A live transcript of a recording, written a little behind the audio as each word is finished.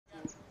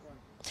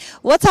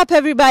What's up,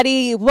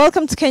 everybody?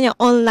 Welcome to Kenya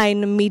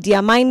Online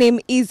Media. My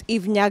name is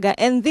Eve Nyaga,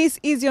 and this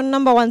is your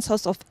number one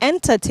source of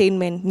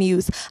entertainment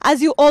news.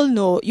 As you all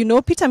know,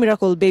 Peter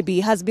Miracle Baby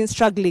has been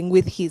struggling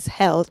with his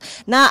health.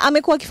 Na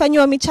amekuwa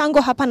akifanywa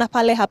michango hapa na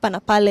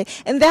pale,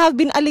 and there have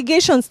been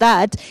allegations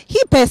that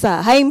hii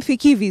pesa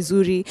haimfiki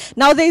vizuri.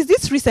 Now there is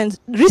this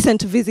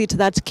recent visit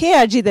that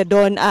KRG the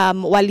Don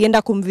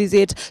walienda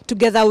kumvisit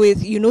together with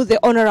the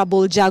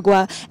Honorable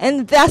Jaguar,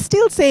 and they are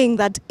still saying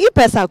that hii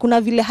pesa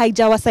kuna vile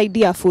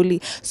haijawasaidia fully.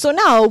 So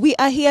now we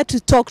are here to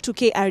talk to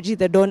KRG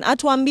the Don.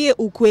 Atuambie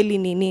ukweli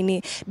ni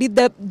nini?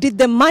 Did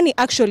the money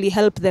actually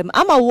help them?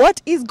 Ama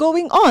what is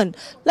going on?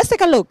 Let's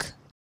take a look.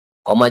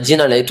 Kwa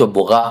majina naitwa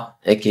Boga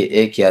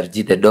aka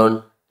KRG the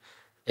Don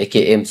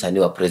aka msanii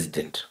wa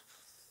president.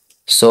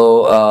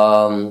 So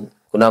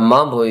kuna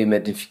mambo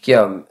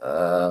imetifikia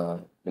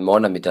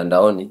nimeona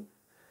mitandaoni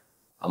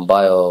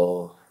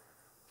ambayo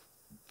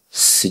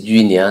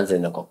sijui nianze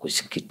na kwa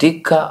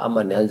kusikitika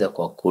ama nianze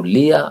kwa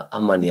kulia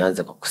ama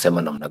nianze kwa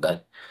kusema namna gani,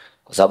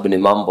 kwa sababu ni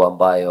mambo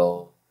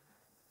ambayo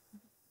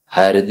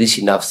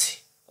hayaridhishi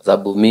nafsi. Kwa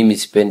sababu mimi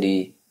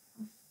sipendi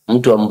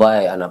mtu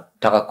ambaye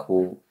anataka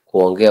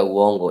kuongea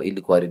uongo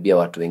ili kuharibia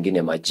watu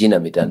wengine majina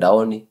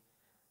mitandaoni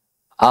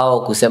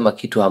au kusema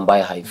kitu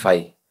ambaye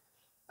haifai.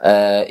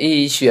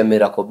 Hii issue ya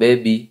Miracle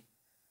Baby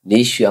ni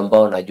issue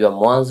ambayo najua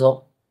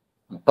mwanzo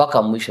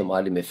mpaka mwisho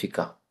mahali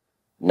imefika,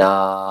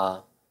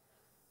 na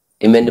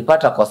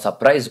imenipata kwa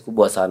surprise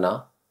kubwa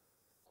sana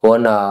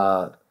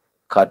kuona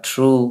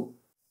Katrue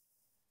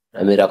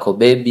na Miracle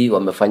Baby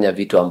wamefanya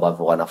vitu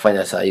ambavyo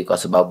wanafanya sasa hivi, kwa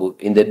sababu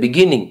in the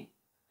beginning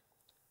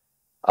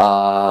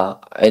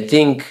I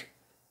think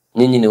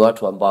nyinyi ni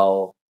watu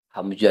ambao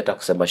hamjui hata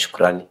kusema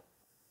shukrani,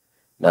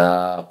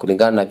 na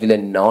kulingana na vile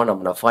ninaona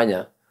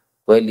mnafanya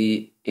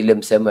kweli, ile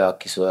msemo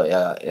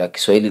ya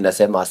Kiswahili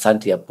nasema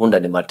asante ya punda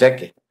ni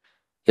mateke.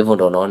 Hivyo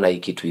ndo naona hii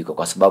kitu iko,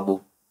 kwa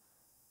sababu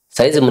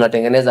saizi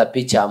mnatengeneza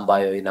picha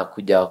ambayo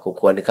inakuja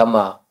kukuwa ni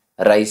kama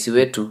rais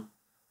wetu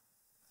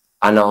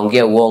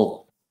anaongea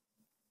uongo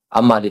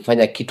ama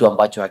alifanya kitu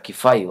ambacho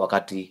hakifai,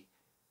 wakati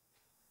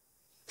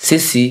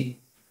sisi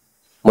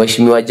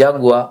Mheshimiwa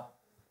Jaguar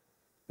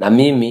na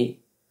mimi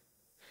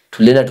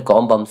tulienda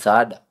tukaomba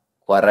msaada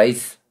kwa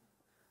rais,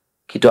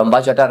 kitu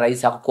ambacho hata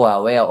rais hakuwa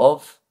aware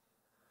of,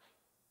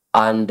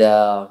 and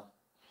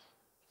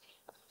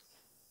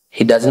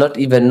he does not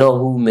even know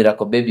who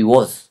Miracle Baby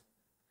was.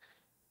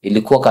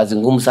 Ilikuwa kazi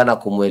ngumu sana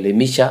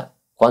kumuelimisha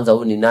kwanza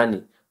huyu ni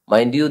nani.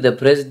 Mind you, the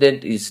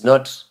president is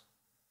not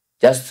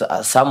just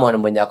someone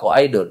mwenye ako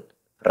idol.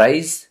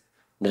 Rais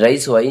ni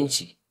rais wa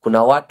nchi.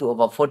 Kuna watu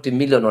over 40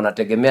 million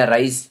wanategemea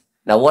rais,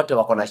 na wote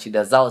wako na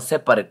shida zao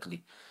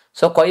separately.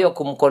 So kwa hiyo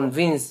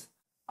kumconvince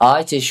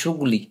aache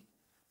shughuli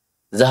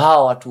za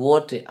hawa watu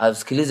wote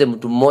asikilize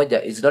mtu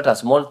mmoja is not a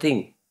small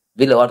thing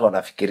vile watu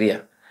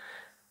wanafikiria.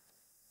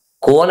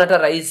 Kuona hata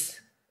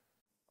rais,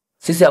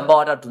 sisi ambao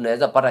hata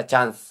tunaweza pata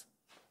chance,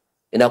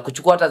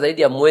 inakuchukua hata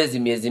zaidi ya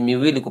miezi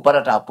miwili kupata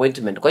hata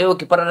appointment. Kwa hiyo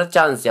ukipata hata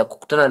chance ya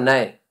kukutana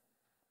naye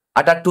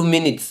hata 2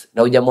 minutes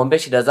na hujamwambia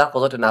shida zako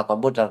zote na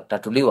akwambia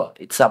utatuliwa,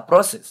 it's a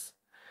process.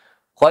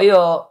 Kwa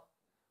hiyo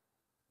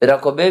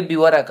Miracle Baby,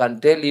 what I can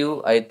tell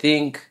you, I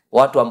think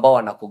watu ambao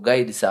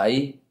wanakuguide saa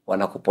hii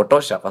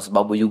wanakupotosha, kwa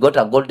sababu you got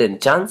a golden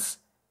chance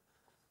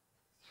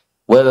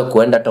wewe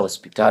kuenda hata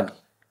hospitali.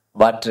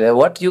 But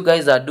what you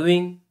guys are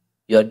doing,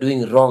 you are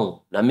doing wrong.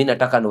 Na mimi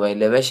nataka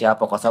niwaeleweshe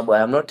hapa, kwa sababu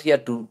I am not here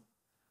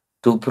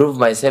to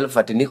prove myself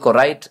ati niko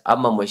right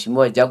ama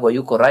Mheshimiwa Jaguar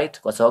yuko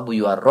right, kwa sababu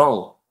you are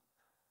wrong.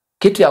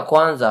 Kitu ya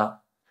kwanza,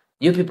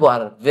 you people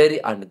are very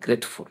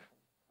ungrateful.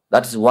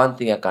 That is one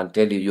thing I can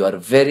tell you. You are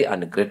very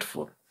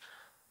ungrateful.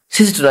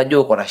 Sisi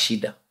tunajua uko na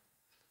shida,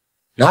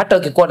 na hata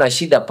ukikuwa na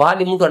shida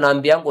pale mtu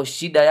anaambiango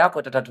shida yako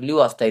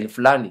itatatuliwa style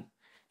fulani,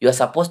 you are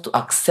supposed to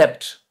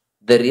accept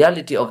the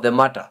reality of the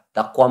matter,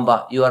 that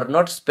kwamba you are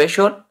not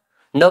special.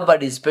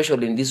 Nobody is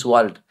special in this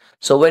world.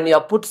 So when you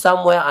are put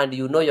somewhere and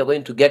you know you're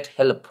going to get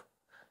help,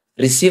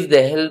 receive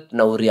the help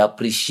na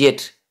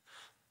uri-appreciate.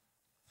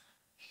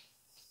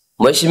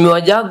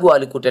 Mheshimiwa Jaguar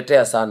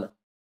alikutetea sana.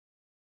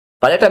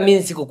 Paleta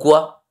mimi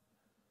sikukua.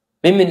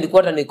 Mimi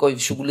nilikuwa hata niko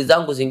shughuli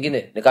zangu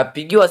zingine,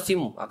 nikapigiwa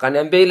simu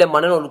akaniambia ile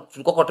maneno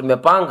tulikuwa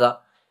tumepanga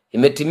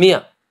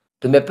imetimia.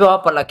 Tumepewa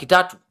hapa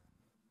 300,000.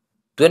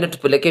 Tuende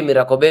tupelekee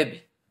Miracle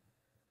Baby.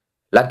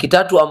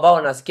 300,000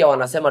 ambao nasikia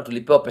wanasema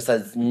tulipewa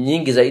pesa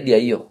nyingi zaidi ya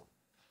hiyo.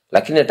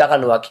 Lakini nataka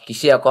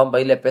niwahakikishia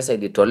kwamba ile pesa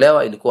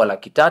ilitolewa ilikuwa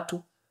 300,000.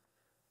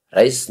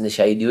 Rais ni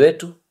shahidi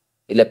wetu.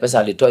 Ile pesa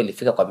alitoa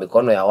ilifika kwa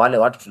mikono ya wale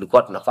watu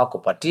tulikuwa tunafaa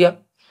kupatia.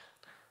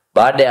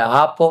 Baada ya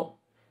hapo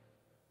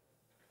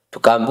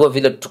tukaambiwa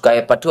vile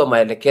tukapatiwa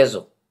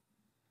maelekezo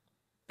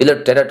vile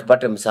tutaenda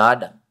tupate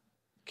msaada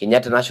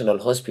Kenyatta National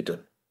Hospital.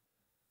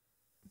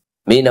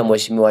 Mimi na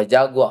Mheshimiwa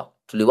Jaguar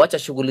tuliwacha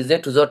shughuli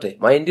zetu zote.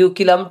 Mind you,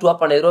 kila mtu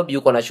hapa Nairobi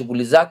yuko na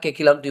shughuli zake,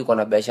 kila mtu yuko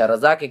na biashara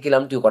zake, kila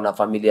mtu yuko na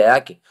familia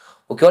yake.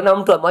 Ukiona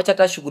mtu ameacha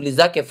hata shughuli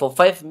zake for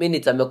 5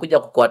 minutes amekuja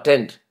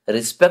kukuattend,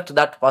 respect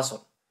that person.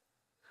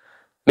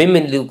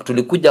 Mimi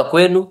tulikuja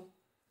kwenu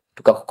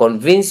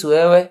tukakuconvince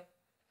wewe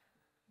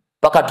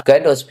Paka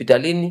tukaenda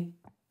hospitalini,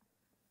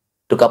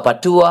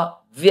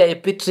 tukapatiwa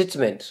VIP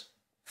treatment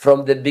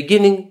from the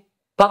beginning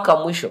paka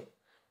mwisho.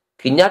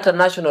 Kenyatta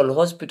National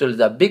Hospital is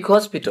a big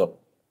hospital.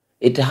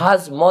 It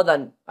has more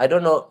than,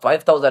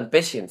 5,000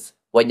 patients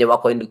wenye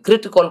wako in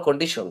critical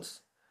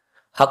conditions.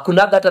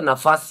 Hakunaga hata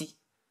nafasi.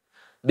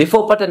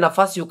 Before upate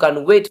nafasi, you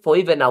can wait for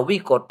even a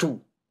week or two.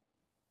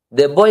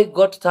 The boy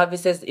got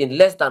services in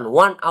less than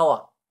 1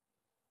 hour.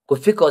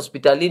 Kufika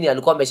hospitalini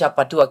alikuwa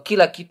ameshapatiwa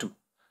kila kitu.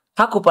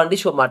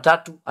 Hakupandishwa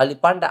matatu,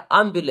 alipanda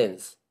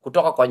ambulance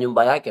kutoka kwa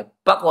nyumba yake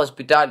mpaka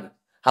hospitali.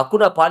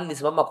 Hakuna pahali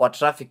nisimama kwa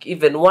traffic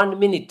even 1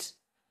 minute.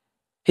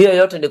 Hiyo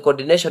yote ni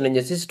coordination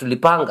yenye sisi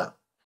tulipanga.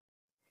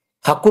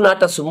 Hakuna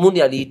hata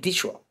sumuni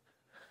aliitishwa.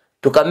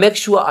 Tuka make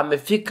sure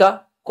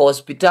amefika kwa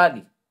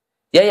hospitali.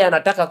 Yeye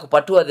anataka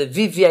kupatiwa the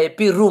VVIP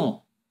room.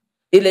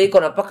 Ile iko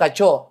na paka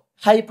choo.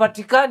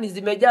 Haipatikani,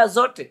 zimejaa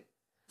zote.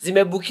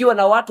 Zimebukiwa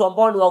na watu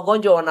ambao ni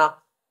wagonjwa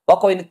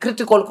wako in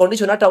critical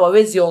condition, hata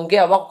wawezi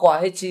ongea, wako kwa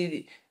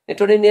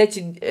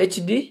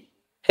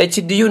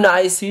HDU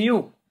na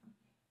ICU.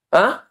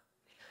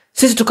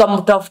 Sisi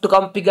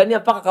tukampigania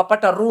mpaka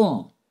kapata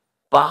room.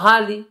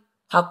 Pahali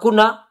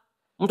hakuna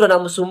mtu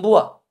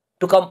anamsumbua.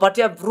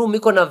 Tukampatia room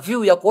iko na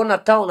view ya kuona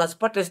town,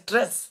 asipate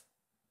stress.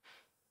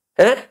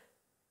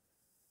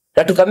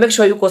 Na tuka make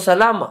sure yuko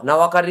salama na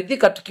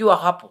wakaridhika tukiwa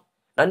hapo.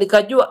 Na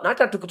nikajua, na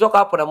hata tukitoka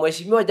hapo na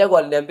mheshimiwa Jago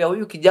aliniambia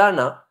huyu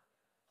kijana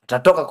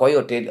atatoka kwa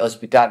hiyo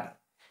hospitali.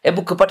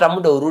 Hebu kupata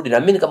muda urudi. Na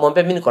mimi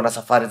nikamwambia mimi niko na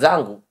safari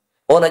zangu.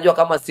 Unajua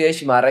kama si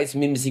heshima rais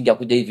mimi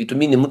singekuja hivi tu,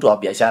 mimi ni mtu wa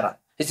biashara.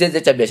 Siwezi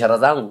acha biashara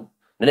zangu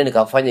nene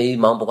nikafanya hii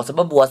mambo, kwa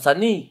sababu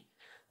wasanii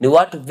ni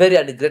watu very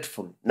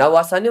ungrateful. Na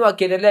wasanii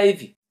wakiendelea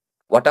hivi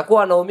watakuwa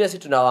wanaumia, sisi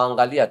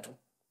tunawaangalia tu.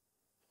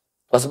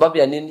 Kwa sababu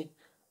ya nini?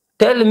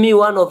 Tell me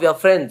one of your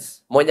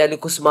friends mwenye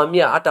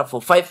alikusimamia hata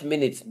for 5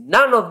 minutes.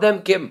 None of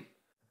them came.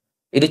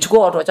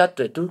 Ilichukua watu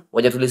wachache tu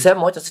wenye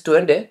tulisema wacha sisi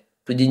tuende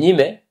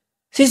tujinyime.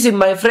 Sisi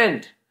my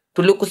friend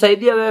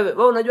tulikusaidia wewe.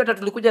 Wewe unajua hata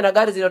tulikuja na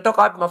gari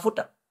zinatoka wapi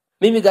mafuta.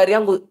 Mimi gari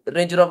yangu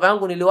Range Rover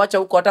yangu niliwacha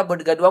huko, hata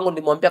bodyguard wangu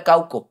nilimwambia kaa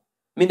huko.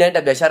 Mimi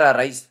naenda biashara ya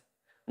rais.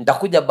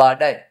 Nitakuja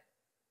baadaye.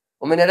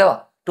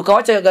 Umenielewa?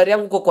 Tukawacha gari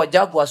yangu huko kwa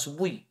Jabu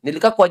asubuhi.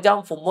 Nilikaa kwa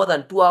Jabu for more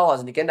than 2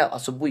 hours, nikaenda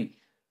asubuhi.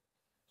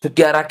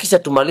 Tukiharakisha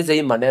tumalize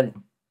hii maneno.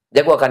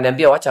 Jabu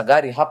akaniambia wacha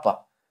gari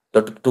hapa.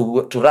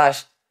 To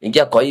rush,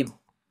 ingia kwa hii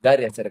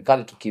gari ya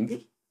serikali tukimbia.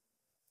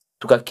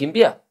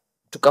 Tukakimbia.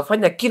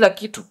 Tukafanya kila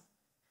kitu.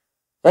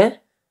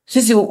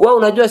 Sisi wewe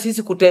unajua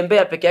sisi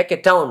kutembea peke yake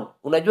town,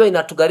 unajua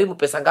inatugharimu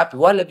pesa ngapi?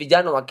 Wale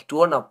vijana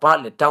wakituona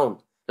pale town,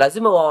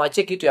 lazima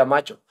wawache kitu ya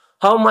macho.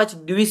 How much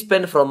do we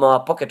spend from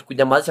our pocket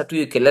kunyamazisha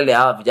tu kelele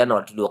hawa vijana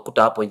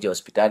watuliwakuta hapo nje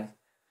hospitali?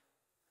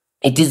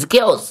 It is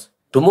chaos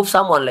to move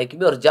someone like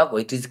me or Jago.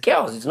 It is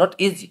chaos. It's not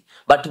easy.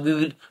 But we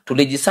will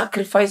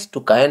tulijisacrifice,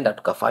 tukaenda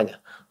tukafanya.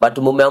 But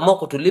mumeamua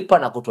kutulipa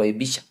na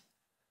kutuaibisha.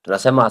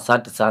 Tunasema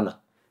asante sana.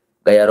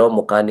 Gayaro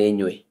mukani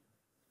enywe.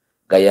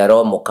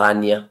 Gayaro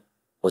mukania.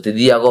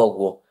 Utidia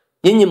gogo.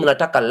 Nyinyi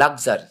mnataka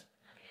luxury.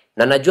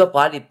 Na najua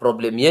pahali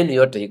problem yenu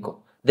yote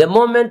iko. The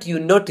moment you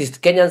noticed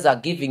Kenyans are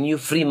giving you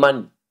free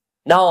money,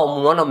 nao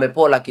mnaona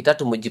umepoa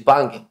 300,000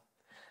 mjipange.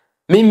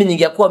 Mimi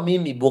ningekuwa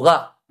mimi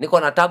Buga, niko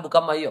na tabu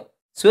kama hiyo.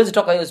 Siwezi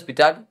toka hiyo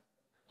hospitali.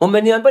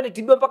 Mmeniambia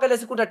nitibiwe mpaka ile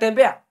siku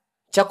nitatembea.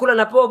 Chakula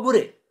napewa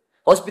bure.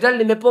 Hospitali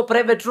nimepewa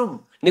private room.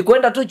 Ni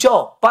kwenda tu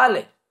choo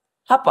pale.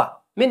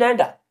 Hapa mimi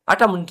naenda.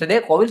 Hata mnitendee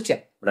kwa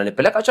wheelchair.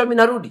 Mnanipeleka choo mimi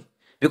narudi.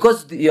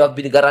 Because you have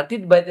been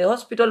guaranteed by the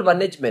hospital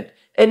management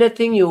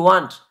anything you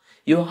want.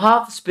 You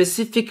have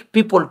specific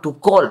people to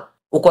call.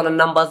 Uko na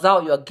namba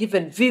zao, you are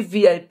given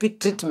VVIP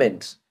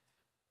treatment.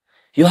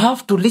 You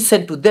have to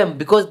listen to them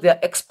because they are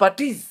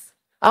expertise.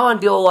 Hawa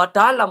ndio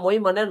wataalamu wa hii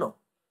maneno.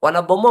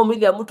 Wanabomoa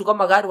mwili ya mtu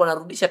kama gari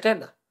wanarudisha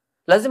tena.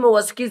 Lazima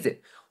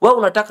uwasikize. Wewe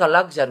unataka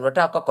luxury,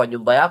 unataka kwa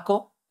nyumba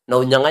yako na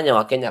unyang'anya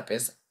wa Kenya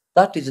pesa.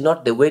 That is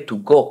not the way to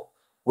go.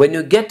 When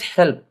you get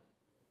help,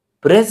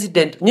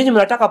 president, nyinyi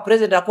mnataka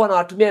president akuwa na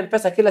watumia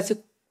mpesa kila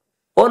siku.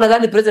 Wewe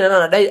unadhani president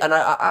anadai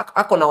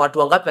ako na watu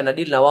wangapi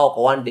anadili na wao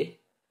kwa one day?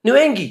 Ni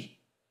wengi.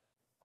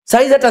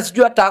 Saizi hata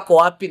sijui hata ako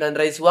wapi na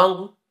rais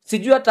wangu.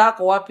 Sijui hata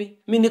ako wapi.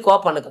 Mimi niko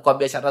hapa na kwa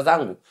biashara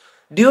zangu.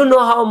 Do you know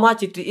how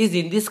much it is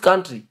in this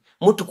country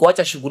mtu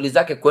kuacha shughuli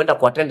zake kwenda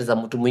kwa attend za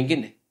mtu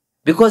mwingine?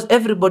 Because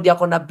everybody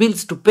ako na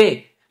bills to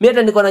pay. Mimi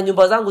hata niko na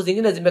nyumba zangu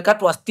zingine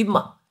zimekatwa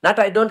stima na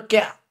hata I don't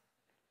care.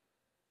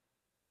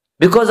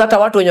 Because hata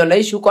watu wenye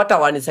wanaishi huko hata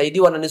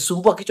wanisaidia,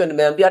 wananisumbua kichwa.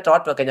 Nimeambia hata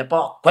watu wa Kenya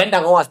Power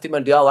kwenda ngoa stima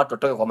ndio hao watu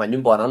watoke kwa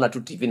manyumba wanaona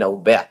tu TV na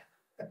ubea.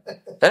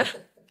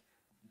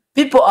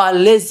 People are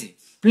lazy.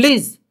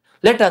 Please,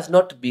 let us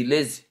not be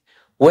lazy.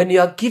 When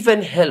you are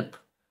given help,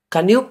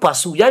 can you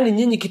pursue? Yani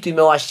nyinyi kitu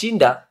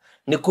imewashinda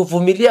ni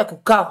kuvumilia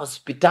kukaa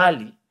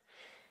hospitali.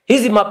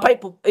 Hizi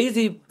mapaipu,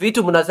 hizi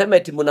vitu mnasema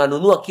eti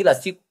mnanunua kila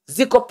siku,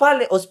 ziko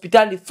pale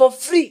hospitali for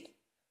free.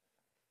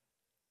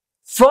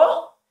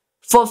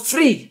 For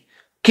free.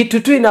 Kitu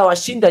tu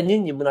inawashinda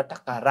nyinyi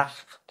mnataka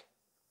raha.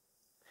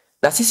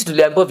 Na sisi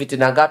tuliambiwa vitu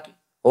na ngapi?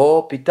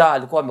 Peter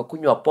alikuwa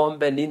amekunywa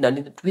pombe nini na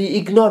nini. We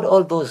ignored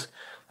all those.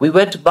 We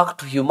went back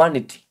to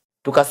humanity.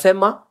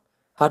 Tukasema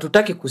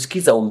hatutaki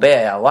kusikiza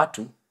umbea ya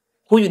watu.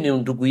 Huyu ni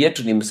ndugu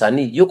yetu, ni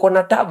msanii, yuko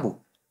na tabu.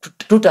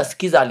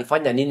 Tutasikiza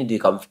alifanya nini ndio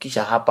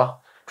ikamfikisha hapa.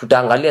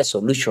 Tutaangalia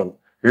solution,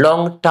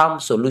 long term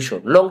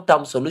solution. Long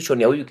term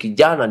solution ya huyu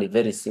kijana ni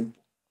very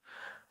simple.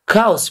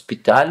 Kaa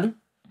hospitali,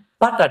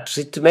 pata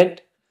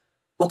treatment.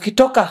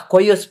 Ukitoka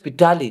kwa hiyo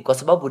hospitali, kwa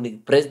sababu ni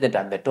president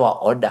ametoa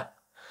order,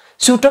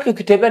 si utoke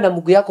ukitembea na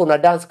mguu yako una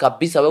dance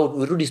kabisa, wewe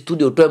urudi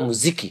studio utoe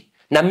muziki.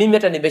 Na mimi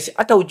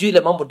hata ujui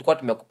ile mambo tulikuwa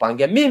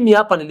tumekupangia. Mimi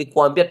hapa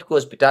nilikuambia tuko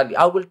hospitali,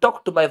 I will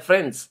talk to my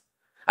friends.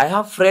 I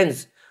have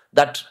friends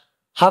that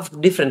have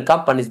different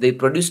companies, they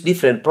produce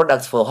different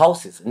products for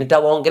houses.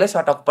 Nitawaongelesha,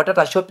 watakupata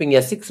hata shopping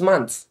ya 6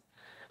 months.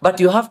 But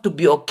you have to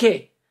be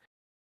okay.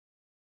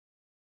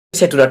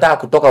 Sisi tunataka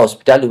kutoka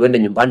hospitali uende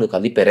nyumbani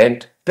ukalipe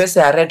rent.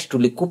 Pesa ya rent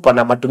tulikupa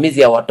na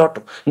matumizi ya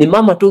watoto. Ni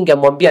mama tu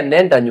ungemwambia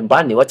nenda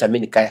nyumbani, wacha mimi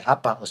nikae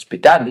hapa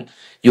hospitali.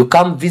 You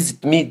come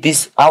visit me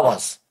these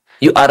hours.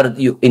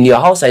 You in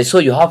your house, I saw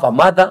you have a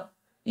mother,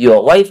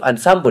 your wife and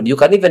somebody. You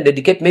can even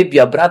dedicate maybe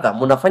a brother.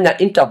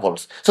 Munafanya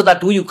intervals so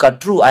that huyu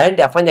Katrue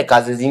aende afanye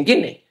kazi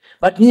zingine.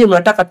 But nyinyi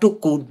mnataka tu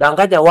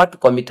kudanganya watu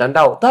kwa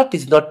mitandao. That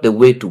is not the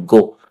way to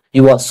go.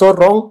 You are so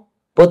wrong.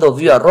 Both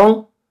of you are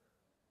wrong.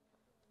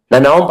 Na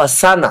naomba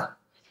sana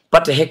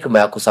pate hekima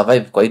ya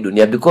kusurvive kwa hii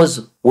dunia,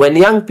 because when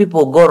young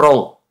people go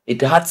wrong,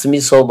 it hurts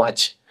me so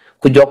much.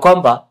 Kujua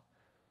kwamba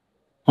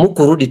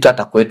mkurudi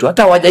tata kwetu.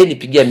 Hata waja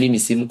nipigia mimi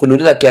simu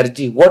kuniuliza KRG,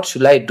 what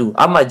should I do?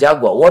 Ama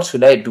Jaguar, what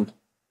should I do?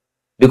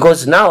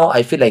 Because now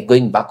I feel like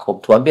going back home.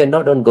 Tuambie,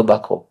 no, don't go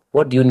back home.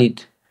 What do you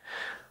need?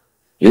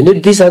 You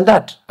need this and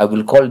that. I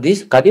will call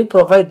this. Can you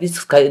provide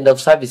this kind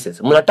of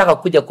services? Mnataka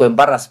kuja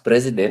kuembarrass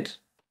president.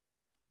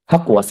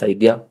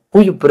 Hakuwasaidia.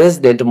 Huyu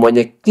president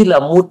mwenye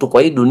kila mtu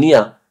kwa hii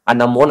dunia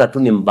anamuona tu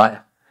ni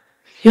mbaya.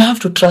 You have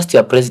to trust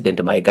your president,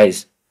 my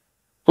guys.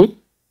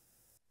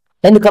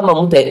 Yani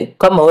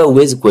kama wewe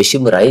huwezi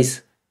kuheshimu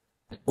rais,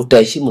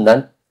 utaheshimu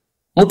nani?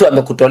 Mtu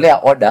amekutolea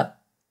order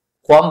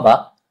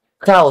kwamba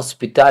kaa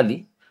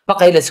hospitali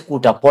mpaka ile siku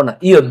utapona.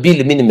 Hiyo bill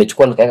mimi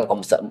nimechukua nikaweka kwa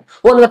msamo.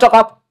 Wewe unatoka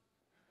hapa?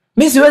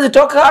 Mimi siwezi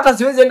toka, hata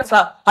siwezi enda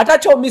saa. Hata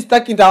choo mimi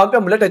sitaki,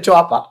 nitawaambia mlete choo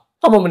hapa.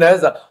 Kama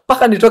mnaweza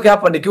mpaka nitoke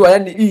hapa nikiwa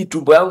yani hii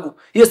tumbo yangu.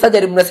 Hiyo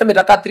surgery mnasema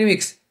itakaa 3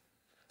 weeks.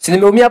 Si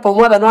nimeumia hapa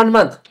more than 1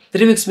 month.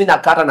 3 weeks mimi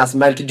nakata na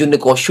smile to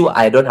niko sure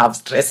I don't have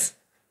stress.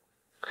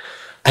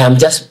 I am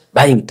just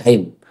buying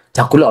time.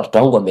 Chakula watoto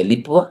wangu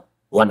wamelipwa,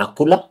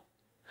 wanakula.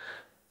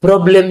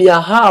 Problem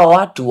ya hawa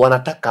watu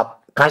wanataka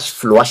cash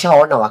flow.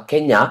 Washaona wa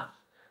Kenya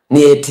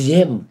ni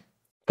ATM.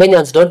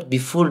 Kenyans don't be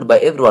fooled by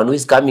everyone who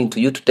is coming to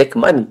you to take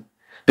money,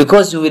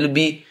 because you will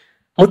be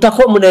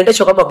mtakuwa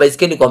mnaendesha kama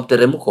baiskeli kwa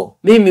mteremko.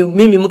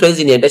 Mimi mtu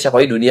hizi niendesha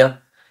kwa hii dunia.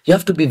 You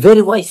have to be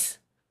very wise.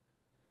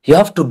 You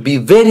have to be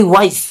very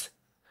wise.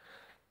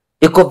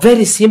 Iko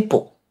very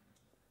simple.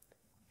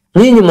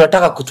 Ninyi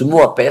mnataka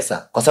kutumiwa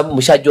pesa kwa sababu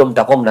mshajua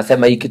mtakuwa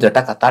mnasema hii kitu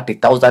nataka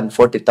 30,000,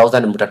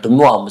 40,000,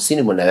 mtatumiwa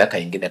 50, mnaweka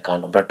ingine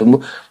kando.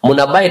 Mtatumiwa,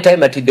 mnabuy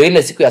time ati ndio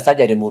ile siku ya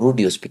surgery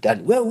mrudi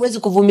hospitali. Wewe huwezi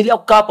kuvumilia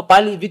kukaa hapa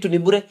pale vitu ni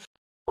bure.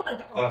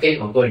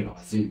 Okay, ngoni na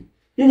wazimu.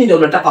 Ninyi ndio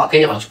mnataka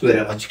Wakenya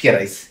wachukie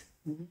rais.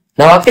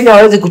 Na Wakenya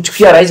hawezi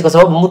kuchukia rais kwa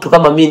sababu mtu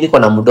kama mimi niko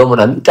na mdomo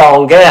na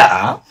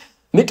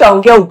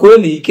mitaongea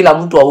ukweli, kila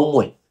mtu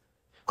aumwe.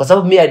 Kwa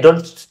sababu mimi I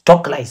don't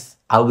talk lies.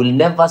 I will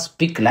never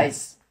speak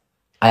lies.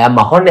 I am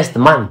a honest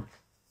man.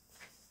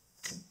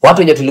 Watu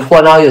wenye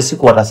tulikuwa nao hiyo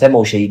siku watasema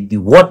ushahidi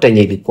wote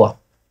yenye ilikuwa.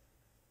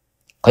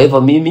 Kwa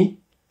hivyo mimi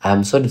I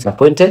am so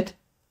disappointed.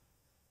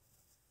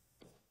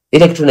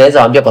 Ile kitu naweza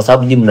waambia, kwa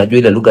sababu nyinyi mnajua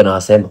ile lugha na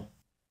wasema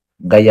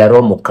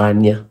gayaro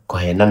mukania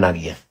kohena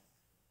nagia.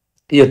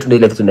 Hiyo tu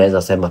ile kitu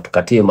naweza sema,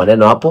 tukatie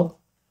maneno hapo.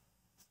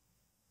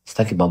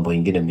 Sitaki mambo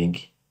mengine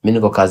mingi. Mimi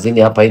niko kazini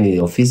hapa, hii ni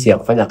ofisi ya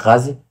kufanya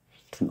kazi.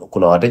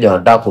 Kuna wateja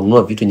wanataka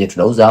kununua vitu yenye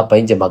tunauza hapa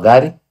nje,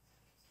 magari.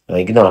 Na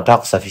wengine wanataka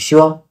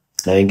kusafishiwa,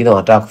 na wengine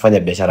wanataka kufanya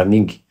biashara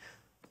mingi.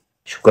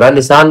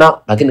 Shukrani sana,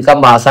 lakini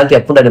kama asante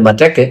ya punda ni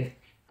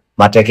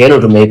mateke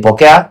yenu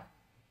tumeipokea.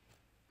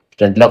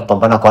 Tutaendelea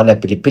kupambana kwa wale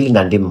pilipili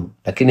na ndimu,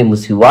 lakini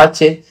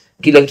msiwache.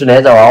 Kile kitu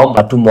naweza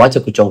waomba tu, muache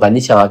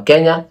kuchonganisha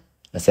Wakenya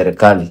na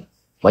serikali.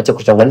 Muache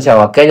kuchonganisha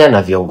Wakenya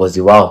na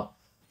viongozi wao.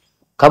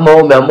 Kama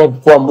wewe umeamua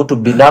kuwa mtu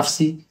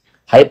binafsi,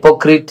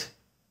 hypocrite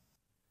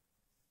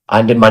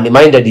and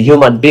money-minded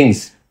human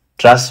beings,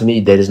 trust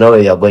me, there is no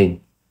way you are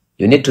going.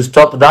 You need to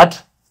stop that.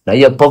 Na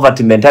hiyo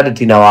poverty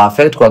mentality na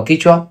affect kwa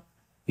kichwa,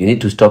 you need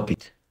to stop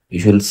it. You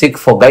should seek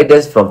for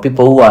guidance from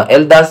people who are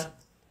elders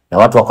na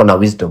watu wako na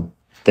wisdom.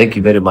 Thank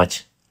you very much.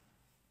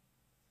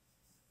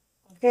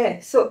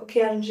 Okay, so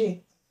KRG,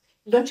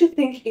 don't you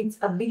think it's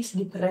a bit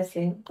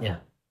depressing? Yeah.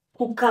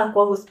 Kukaa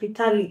kwa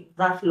hospitali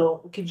that long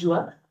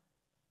ukijua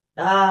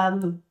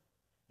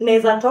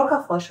naweza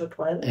toka for a short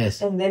while,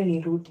 yes, and then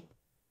nirudi.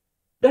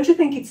 Don't you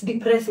think it's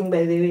depressing,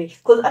 by the way?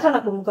 Because hata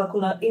nakumbuka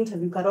kuna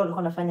interview Carol alikuwa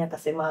anafanya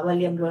akasema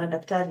waliambiwa na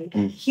daktari,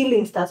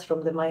 healing starts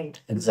from the mind.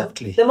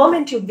 Exactly. The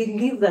moment you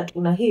believe that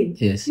una heal,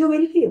 yes, you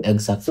will heal.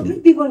 Exactly. So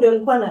people ndio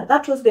walikuwa na,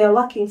 that was their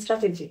working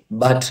strategy.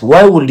 But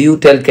why would you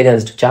tell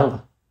Kenyans to changa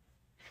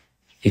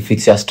if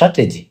it's your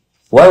strategy?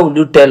 why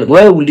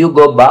will you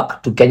go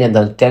back to Kenya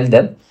and tell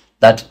them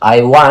that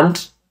I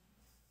want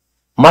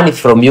money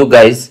from you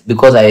guys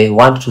because I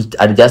want to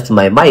adjust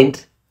my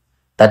mind,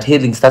 that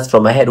healing starts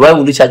from my head? Why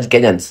will you charge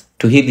Kenyans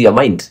to heal your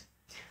mind?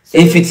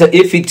 If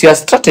it's your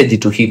strategy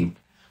to heal,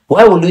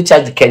 why will you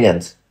charge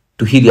Kenyans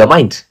to heal your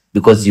mind?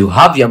 Because you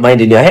have your mind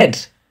in your head.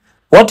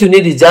 What you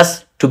need is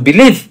just to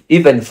believe,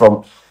 even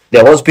from the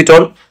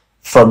hospital,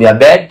 from your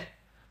bed.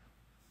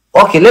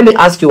 Okay, let me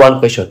ask you one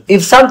question.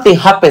 If something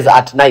happens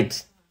at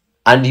night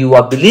and you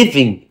are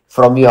believing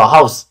from your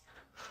house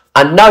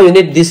and now you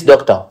need this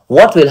doctor,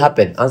 what will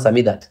happen? Answer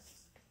me that.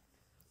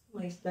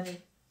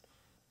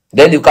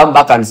 Then you come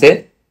back and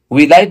say,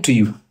 we lied to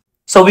you.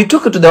 So we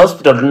took you to the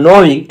hospital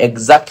knowing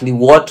exactly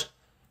what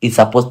is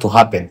supposed to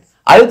happen.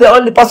 Are you the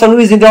only person who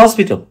is in the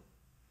hospital?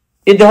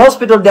 In the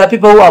hospital, there are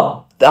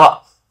people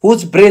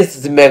whose brains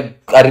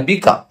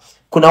zimeharibika.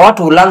 Kuna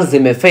watu lungs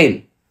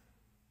zimefail.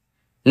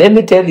 Let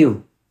me tell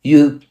you,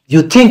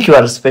 you think you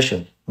are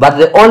special, but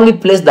the only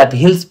place that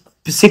heals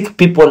sick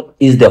people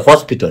is the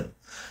hospital.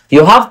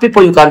 You have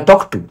people you can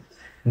talk to.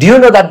 Do you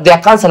know that there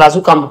are counselors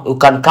who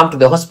can come to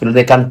the hospital?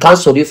 They can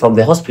counsel you from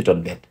the hospital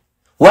bed.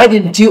 Why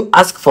didn't you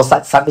ask for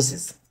such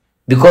services?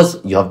 Because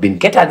you have been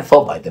catered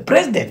for by the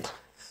president.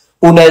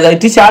 Unaweza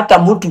itisha hata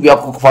mtu ya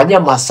kukufanyia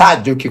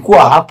massage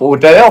ukikuwa hapo,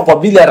 utawewa kwa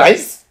bila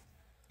rais.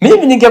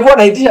 Mimi ningekuwa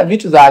naitisha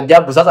vitu za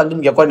ajabu. Sasa mimi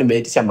ningekuwa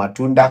nimeitisha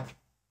matunda.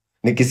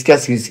 Nikisikia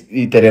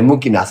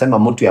iteremuki nasema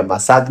mtu ya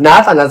massage. Na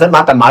hata nasema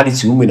hata mahali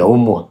siumwi na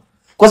umwa.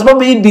 Kwa sababu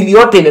hii bili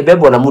yote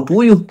imebebwa na mtu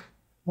huyu.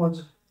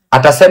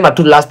 Atasema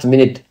tu last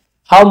minute,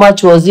 how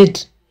much was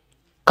it?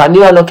 Can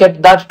you allocate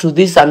that to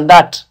this and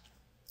that?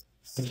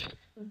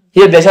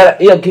 Hiyo biashara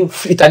hiyo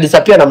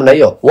itadisappear namna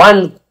hiyo.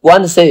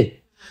 One say.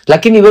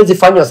 Lakini iwezi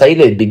fanywa saa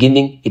ile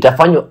beginning,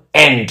 itafanywa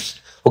end.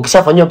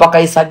 Ukishafanywa mpaka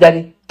hii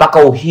surgery,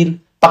 mpaka uhil,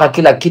 mpaka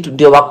kila kitu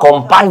ndio wa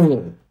combine.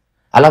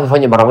 Alafu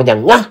fanywe mara moja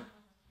nga.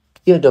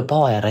 Hiyo ndio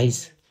power ya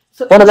rais.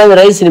 Wana gani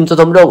rais ni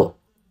mtoto mdogo?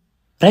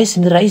 Rais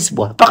ni rais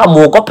bwana. Mpaka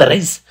muogope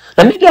rais.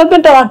 Na mimi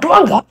napenda watu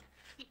wanga.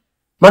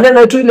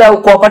 Maneno tu ile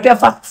kuwapatia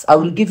facts. I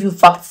will give you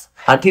facts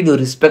until you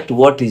respect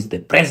what is the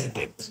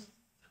president.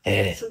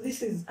 So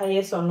this is a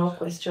yes or no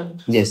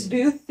question. Yes. Do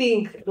you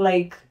think,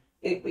 like,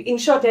 in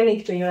short, any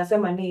kitu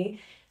unasema ni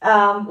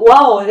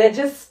wow, they're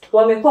just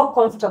wamekuwa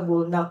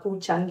comfortable na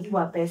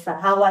kuchangiwa pesa,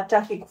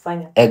 hawataki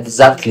kufanya?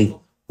 Exactly.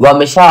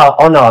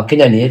 Wameshaona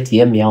Wakenya ni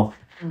ATM yao.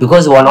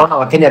 Because wanaona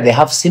Wakenya they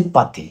have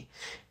sympathy.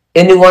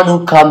 Anyone who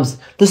comes,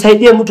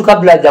 tusaidie mtu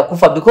kabla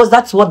hajakufa, because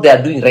that's what they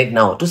are doing right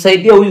now.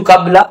 Tusaidie huyu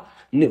kabla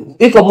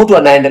iko mtu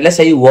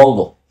anaendelesha hii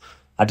uongo.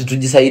 Ati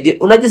tujisaidie.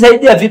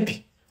 Unajisaidia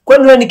vipi?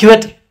 Kwani wewe ni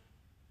kiwete?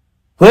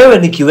 Wewe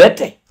ni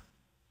kiwete?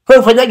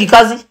 Wewe ufanyagi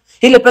kazi?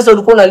 Ile pesa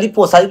ulikuwa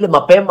unalipwa saa ile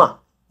mapema,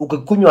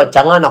 ukikunywa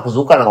changana na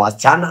kuzunguka na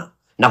wasichana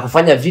na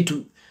kufanya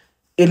vitu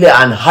ile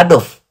unheard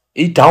of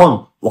hii town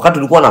wakati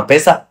ulikuwa na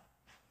pesa.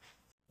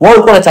 Wewe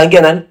ulikuwa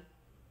unachangia nani?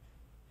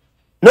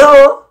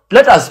 No,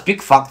 let us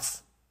speak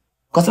facts.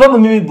 Kwa sababu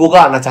mimi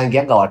Boga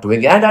anachangianga watu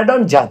wengi and I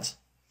don't judge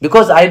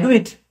because I do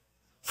it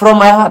from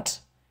my heart.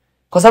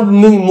 Kwa sababu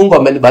mimi Mungu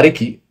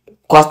amenibariki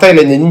kwa style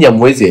yenye nyinyi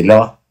hamwezi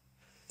elewa.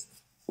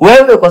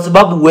 Wewe kwa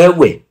sababu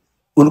wewe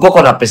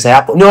ulikuwa na pesa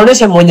yako,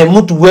 nionyeshe mwenye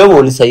mtu wewe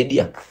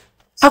ulisaidia.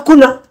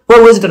 Hakuna.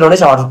 Wewe huwezi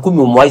tunaonyesha watu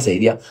 10 umewai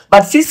saidia.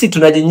 But sisi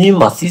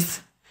tunajinyima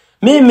sisi.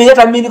 Mimi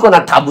hata mimi niko na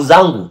tabu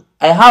zangu.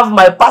 I have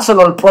my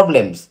personal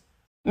problems.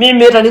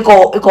 Mimi hata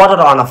iko watu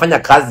wanafanya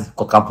kazi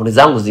kwa kampuni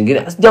zangu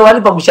zingine.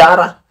 Sijawalipa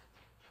mshahara.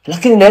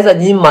 Lakini naweza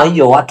nyima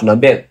hiyo watu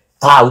naambia,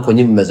 huko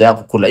nyinyi mmezoea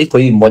kukula. Iko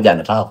hii mmoja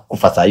anataka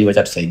kufa saa hii,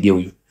 acha tusaidie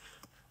huyu.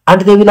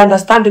 And they will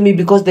understand me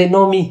because they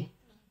know me.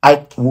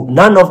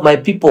 None of my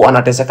people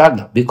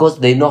wanatesekaga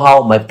because they know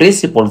how my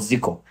principles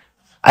ziko.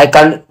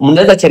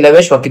 Mnaweza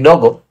cheleweshwa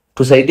kidogo,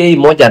 tusaidie hii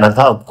moja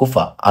anataka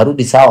kufa,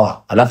 arudi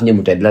sawa, alafu nyinyi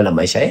mtaendelea na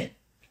maisha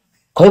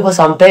Kwa hivyo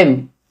sometimes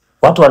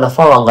watu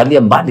wanafaa waangalie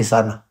mbali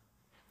sana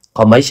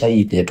kwa maisha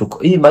hii yenye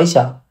tuko. Hii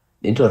maisha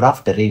ni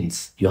rough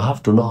terrains. You have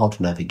to know how to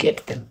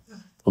navigate them.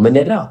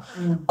 Umenielewa?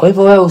 Kwa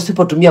hivyo wewe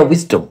usipotumia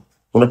wisdom,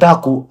 unataka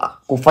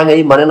kufanya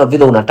hii maneno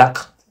vile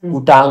unataka,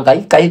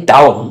 utahangaika hii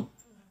town.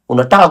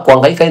 Unataka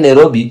kuhangaika hii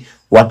Nairobi,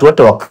 watu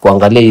wote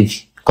wakikuangalia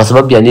hivi. Kwa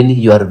sababu ya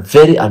nini? You are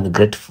very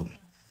ungrateful.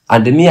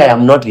 And me, I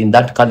am not in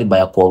that caliber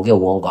ya kuongea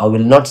uongo. I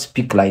will not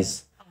speak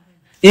lies.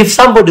 If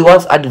somebody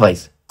wants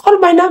advice, call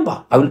my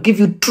number. I will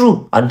give you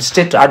true and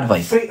straight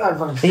advice. Free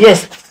advice.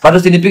 Yes. But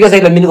usinipiga sasa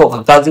ile mimi niko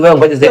kwa kazi, wewe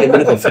ngoja sasa ile mimi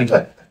niko free.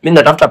 Mimi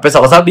natafuta pesa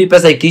kwa sababu hii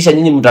pesa ikiisha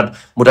nyinyi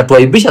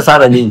mtatuaibisha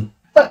sana nyinyi.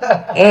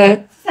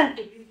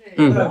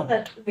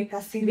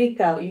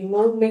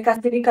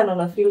 Umekasirika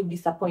na feel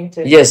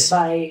disappointed yes.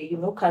 by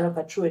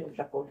Katrue and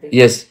Jacob.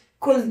 Yes.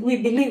 Because we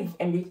believe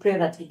and we pray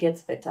that he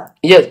gets better.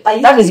 Yes,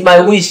 that is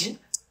my wish.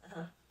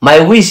 My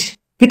wish.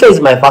 Peter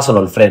is my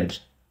personal friend.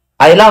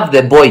 I love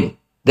the boy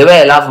the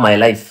way I love my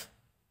life.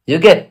 You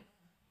get?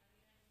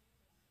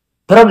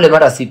 Problem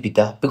at see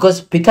Peter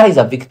because Peter is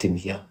a victim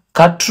here.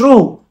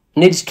 Katrue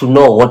needs to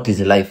know what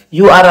is life.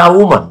 You are a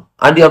woman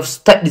and you have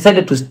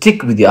decided to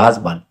stick with your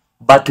husband,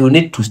 but you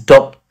need to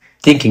stop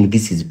thinking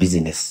this is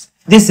business.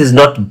 This is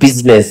not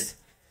business.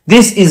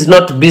 This is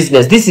not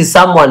business. This is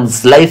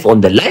someone's life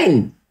on the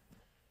line.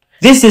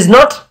 This is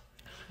not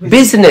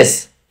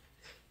business.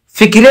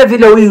 Fikiria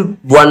vile huyu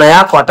bwana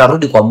yako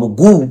atarudi kwa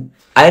mguu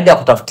aende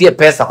akutafutie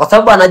pesa kwa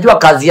sababu anajua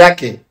kazi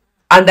yake.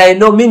 And I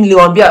know, mimi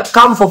niliwaambia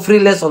come for free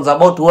lessons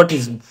about what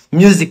is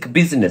music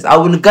business. I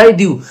will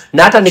guide you.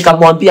 Na hata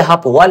nikamwambia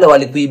hapo wale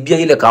walikuibia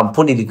ile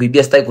kampuni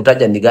ilikuibia, sitaki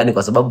kutaja ni gani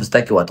kwa sababu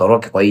sitaki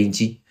watoroke kwa hii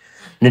nchi.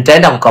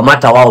 Nitaenda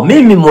kukamata wao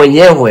mimi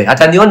mwenyewe.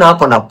 Ataniona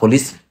hapo na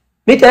polisi.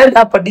 Nitaenda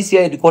hapa DCI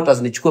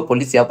headquarters nichukue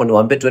polisi hapo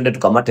niwaambie tuende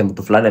tukamate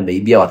mtu fulani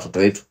ameibia watoto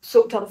wetu.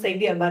 So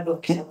utamsaidia bado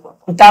kishakuwa.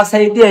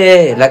 Nitasaidia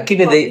yeye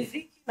lakini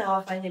na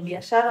wafanye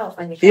biashara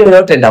wafanye. Hiyo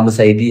yote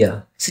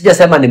ndamsaidia.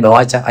 Sijasema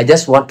nimewacha. I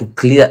just want to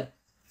clear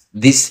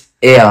this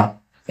air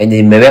yenye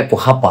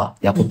imewekwa hapa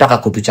ya kutaka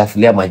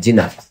kutuchafulia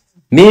majina.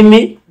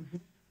 Mimi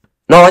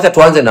wacha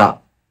tuanze na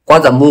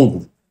kwanza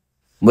Mungu.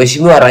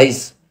 Mheshimiwa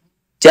Rais,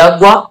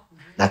 Chagwa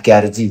na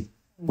KRG.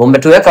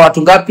 Mmetuweka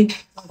watu ngapi?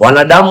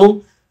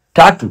 Wanadamu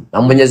 3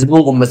 na Mwenyezi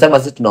Mungu mmesema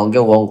sisi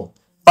tunaongea uongo.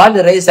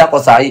 Pale rais yako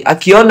saa hii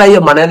akiona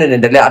hiyo maneno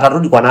inaendelea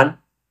atarudi kwa nani?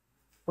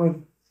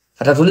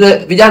 Atatuliza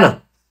vijana.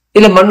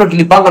 Ile maneno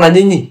tulipanga na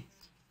nyinyi.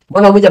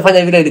 Mbona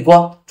hamjafanya vile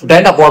ilikuwa?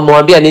 Tutaenda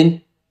kumwambia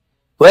nini?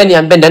 Wewe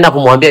niambie ndaenda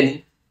kumwambia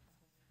nini?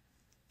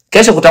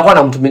 Kesho kutakuwa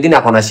na mtu mwingine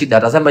akona shida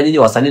atasema nyinyi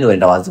wasanii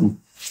waenda wazimu.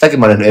 Sitaki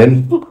maneno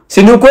yenu.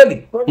 Si ni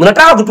ukweli?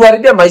 Mnataka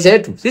kutuharibia maisha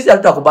yetu. Sisi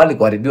hatutakubali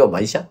kuharibiwa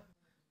maisha.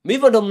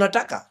 Hivyo ndio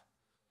mnataka.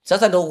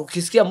 Sasa ndio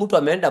ukisikia mtu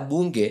ameenda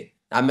bunge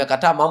na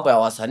amekataa mambo ya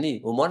wasanii.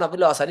 Umeona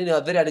vile wasanii ni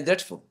very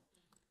ungrateful.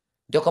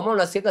 Ndio kama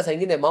unasikia saa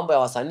nyingine mambo ya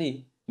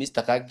wasanii,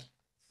 Mr. Kagi.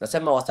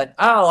 Nasema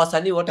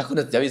wasanii wote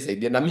hakuna sijawahi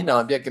saidia na mimi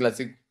nawaambia kila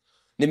siku.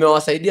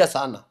 Nimewasaidia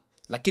sana.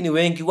 Lakini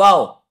wengi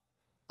wao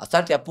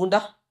asante ya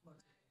punda.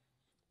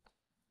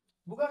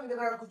 Buga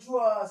ningetaka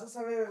kujua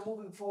sasa wewe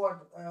moving forward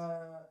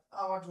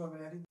watu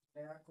wameharibu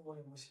jina yako kwa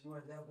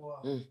mheshimiwa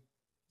Jagwa.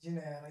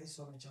 Jina ya rais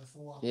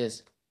wamechafua.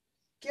 Yes.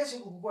 Kesho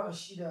kukua na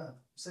shida,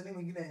 msanii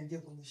mwingine aingie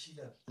kwenye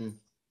shida.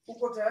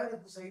 Uko tayari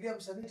kusaidia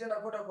msanii tena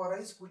kwenda kwa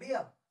rais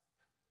kulia?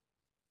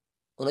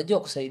 Unajua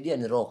kusaidia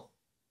ni roho.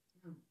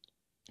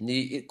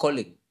 Ni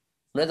colleague.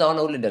 Unaweza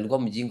ona ule ndiye alikuwa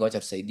mjinga, acha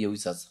tusaidie huyu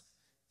sasa.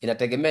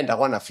 Inategemea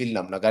nitakuwa na feel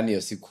namna gani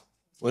hiyo siku.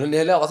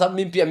 Unanielewa? Kwa sababu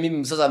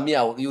mimi sasa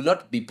you will not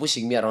be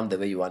pushing me around the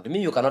way you want.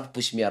 You cannot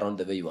push me around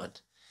the way you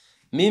want.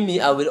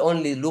 I will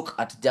only look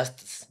at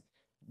justice.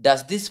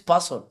 Does this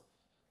person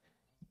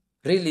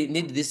really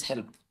need this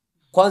help?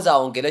 Kwanza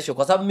aongeleshwe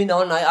kwa sababu mimi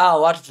naona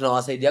watu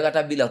tunawasaidia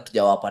hata bila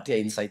tujawapatia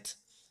insight.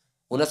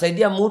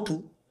 Unasaidia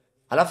mtu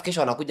halafu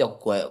kesho anakuja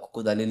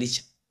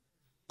kukudhalilisha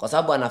kwa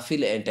sababu ana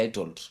feel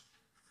entitled.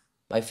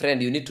 My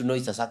friend, you need to know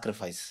it's a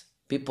sacrifice.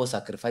 People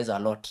sacrifice a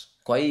lot.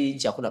 Kwa hii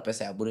nchi hakuna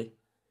pesa ya bure.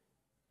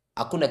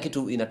 Hakuna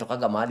kitu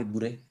inatokaga mahali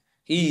bure.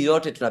 Hii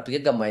yote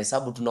tunapigaga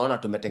mahesabu, tunaona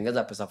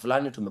tumetengeza pesa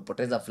fulani,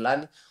 tumepoteza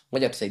fulani,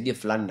 ngoja tusaidie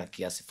fulani na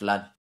kiasi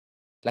fulani.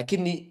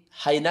 Lakini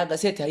hainaga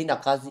seti, haina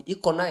kazi,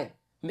 iko naye.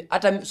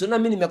 Hata sio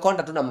mimi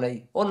nimekonda tu namna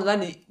hii.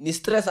 Nadhani ni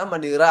stress ama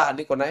ni raha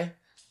niko naye.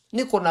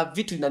 Niko na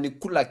vitu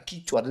inanikula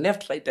kichwa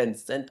left right and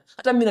center.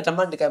 Hata mimi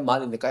natamani nikae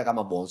mahali nikae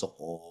kama bonzo.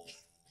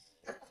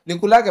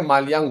 Nikulage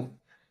mahali yangu.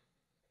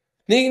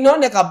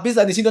 Nione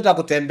kabisa nishinde hata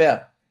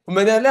kutembea.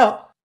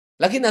 Umenielewa?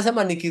 Lakini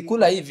nasema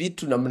nikikula hii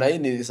vitu namna hii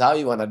ni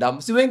sawa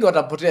wanadamu. Si wengi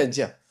watapotea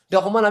njia.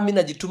 Ndio kwa maana mimi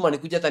najituma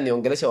nikuja hata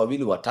niongelesha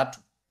 2 3.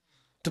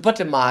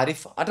 Tupate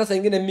maarifa. Hata saa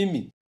nyingine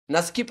mimi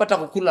naskip hata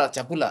kukula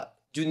chakula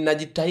juu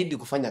ninajitahidi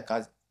kufanya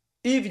kazi.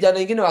 Hii vijana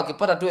wengine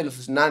wakipata tu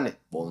 8,000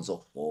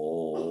 bonzo.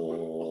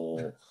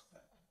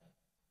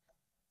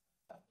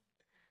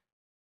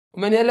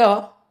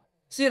 Umenielewa?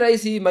 Si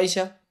rahisi hii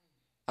maisha.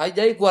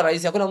 Haijai kuwa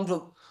rahisi.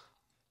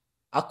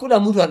 Hakuna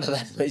mtu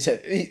anadhani maisha.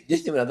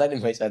 Jeshi mnadhani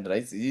maisha ni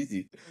rahisi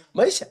hizi.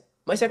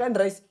 Maisha gani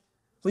rahisi?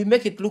 We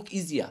make it look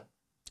easier.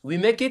 We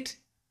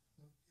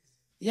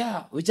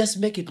just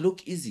make it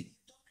look easy.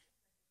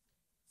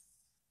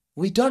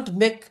 We don't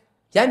make,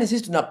 yani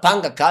sisi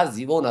tunapanga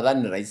kazi, wewe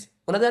unadhani ni rahisi.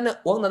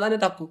 Unadhani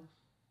hata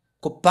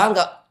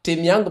kupanga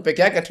timu yangu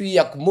peke yake tu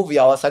ya kumove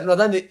ya wasanii.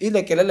 Unadhani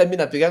ile kelele mimi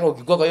napiga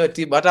ukikuwa kwa hiyo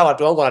timu hata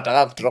watu wangu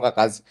wanataka kutoka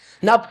kazi.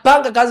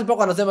 Napanga kazi mpaka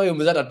wanasema hiyo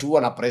mzee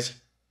atatuua na pressure.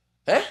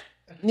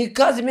 Ni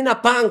kazi mimi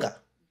napanga.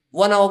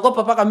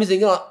 Wanaogopa paka mimi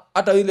zingine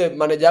hata yule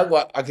manager wangu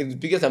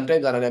akinipigia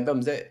sometimes ananiambia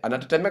mzee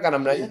anatetemeka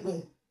namna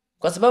hiyo.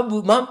 Kwa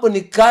sababu mambo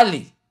ni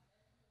kali.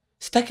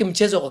 Sitaki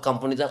mchezo kwa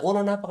kampuni zangu.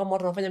 Unaona hapa kama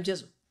watu wanafanya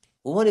mchezo.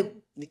 Uone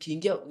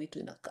nikiingia vitu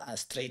inakaa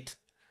straight.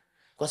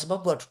 Kwa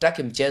sababu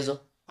hatutaki mchezo.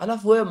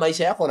 Alafu wewe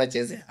maisha yako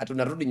unachezea.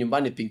 Hatunarudi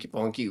nyumbani pinky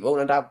ponky. Wewe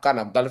unaenda kukaa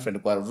na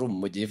girlfriend kwa room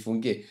moja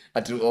ifungie.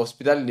 Ati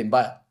hospitali ni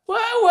mbaya.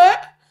 Wewe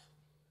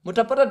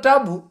mtapata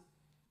tabu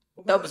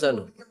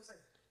sana.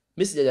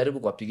 Mimi sijajaribu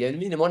kuwapigia.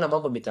 Mimi nimeona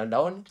mambo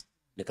mitandaoni,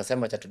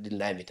 nikasema acha tudili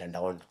naye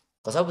mitandaoni.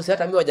 Kwa sababu si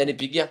hata mimi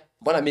wajanipigia,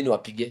 mbona mimi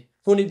niwapigie?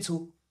 Who needs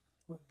who?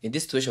 In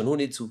this situation who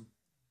needs who?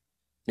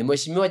 Ni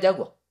mheshimiwa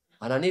Jagwa.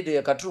 Ana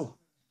need Katrue.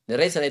 Ni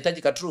rais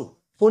anahitaji Katrue.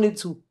 Who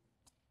needs who?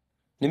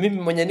 Ni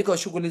mimi mwenye niko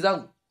shughuli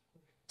zangu.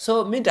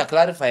 So mimi nita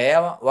clarify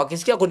hawa,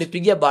 wakisikia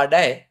kunipigia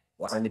baadaye,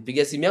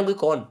 wananipigia simu yangu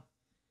iko on.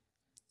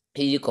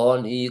 hii iko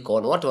on, hii iko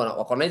on. Watu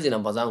wako na hizi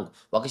namba zangu.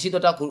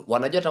 Wakishindwa hata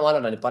wanajua hata wale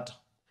wananipata.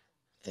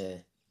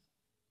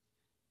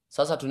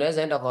 Sasa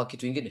tunaweza enda kwa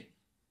kitu kingine.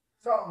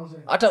 Sawa mzee.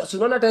 Hata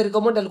unaona hata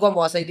recommend alikuwa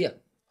amewasaidia.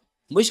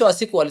 Mwisho wa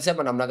siku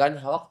walisema namna gani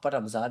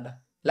hawakupata msaada.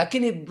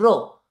 Lakini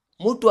bro,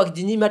 mtu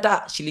akijinyima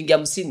hata shilingi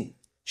 50,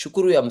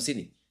 shukuru ya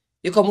 50.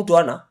 Iko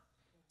mtu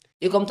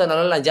iko mtu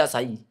analala njaa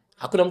sahi.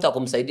 Hakuna mtu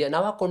akumsaidia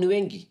na wako ni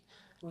wengi.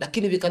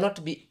 Lakini we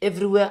cannot be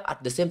everywhere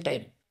at the same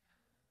time.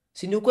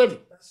 Si ni ukweli?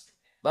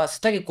 Basi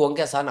sitaki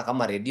kuongea sana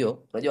kama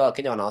radio. Unajua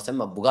Wakenya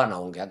wanawasema Buga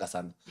anaongeaga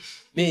sana.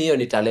 Mimi hiyo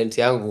ni talent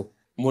yangu.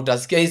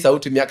 Mtasikia hii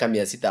sauti miaka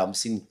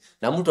 650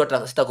 na mtu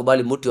hata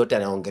sitakubali mtu yote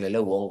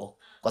anaongelelea uongo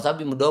kwa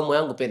sababu mdomo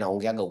yangu pia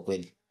naongeaga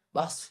ukweli.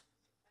 Basi.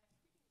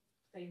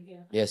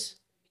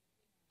 Yes.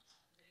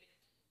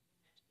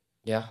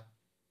 Yeah.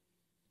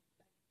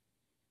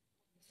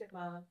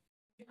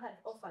 You had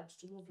offered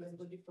to move your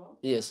body from?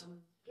 Yes.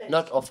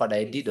 Not offered,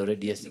 I did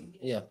already. Yes.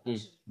 Yeah.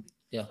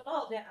 Yeah.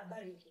 Oh, they are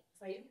very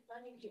fine.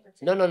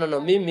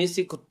 No. Mimi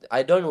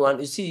I don't want,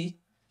 you see,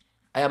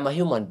 I am a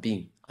human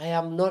being. I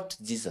am not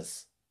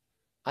Jesus.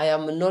 I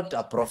am not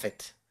a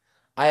prophet.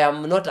 I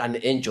am not an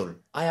angel.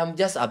 I am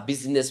just a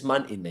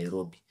businessman in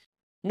Nairobi.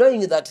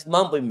 Knowing that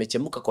mambo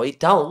imechemuka kwa hii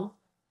town,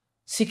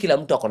 si kila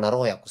mtu ako na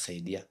roho ya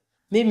kusaidia.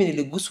 Mimi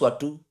niliguswa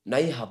tu na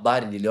hii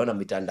habari niliona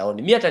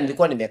mitandaoni. Mimi hata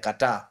nilikuwa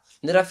nimekataa.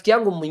 Ni rafiki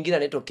yangu mwingine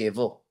anaitwa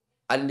Kevo.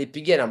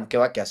 Alinipigia na mke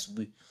wake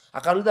asubuhi.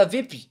 Akaniuliza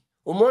vipi?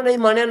 Umeona hii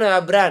maneno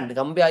ya brand?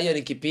 Nikamwambia hiyo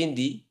ni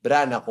kipindi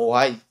brand ako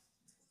hai.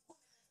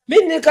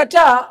 Mimi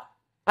nilikataa,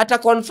 ata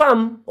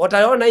confirm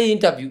wataona hii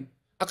interview.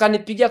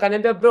 Akanipigia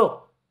akaniambia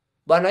bro,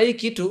 bwana hii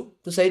kitu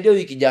tusaidie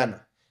huyu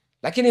kijana.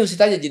 Lakini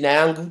usitaje jina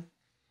yangu.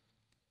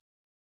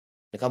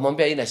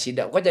 Nikamwambia haina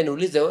shida. Ngoja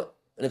niulize,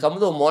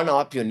 nikamuuliza umeona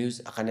wapi hiyo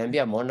news?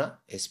 Akaniambia ameona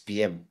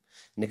SPM.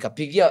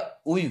 Nikapigia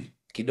huyu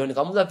Kido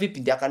nikamuuliza vipi,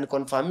 ndiye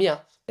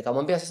akanikonfirmia.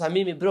 Nikamwambia sasa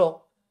mimi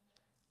bro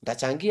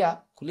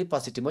nitachangia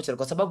kulipa city mocha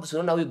kwa sababu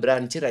unaona huyu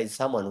Brian Chira is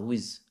someone who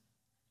is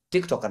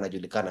TikTok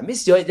anajulikana. Mimi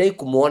sijawahi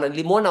kumuona,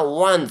 nilimuona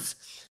once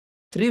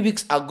 3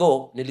 weeks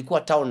ago.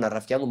 Nilikuwa town na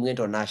rafiki yangu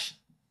mwingine Nash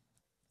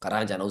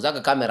Karanja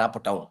anauzaga kamera hapo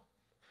town.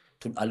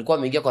 Alikuwa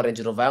ameingia kwa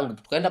Range Rover yangu.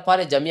 Tukaenda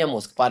pale Jamia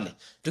Mosque pale.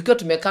 Tukiwa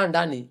tumekaa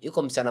ndani,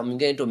 yuko msichana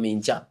mwingine anaitwa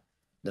Minja.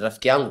 Na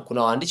rafiki yangu,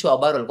 kuna waandishi wa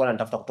habari walikuwa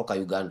wanatafuta kutoka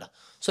Uganda.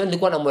 So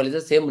nilikuwa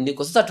namuelezea sehemu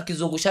niko. Sasa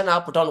tukizungushana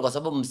hapo town kwa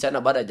sababu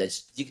msichana baada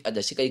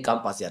hajashika hii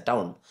campus ya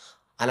town.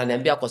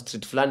 Ananiambia kwa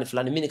street fulani.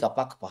 Mimi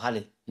nikapaka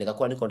pahali.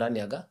 Nikakuwa niko ndani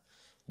ya gari.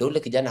 Ndio ule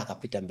kijana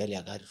akapita mbele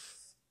ya gari.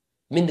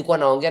 Mimi nilikuwa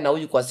naongea na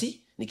huyu kwa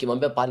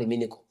nikimwambia pale mimi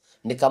niko.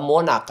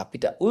 Nikamuona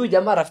akapita. Huyu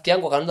jamaa rafiki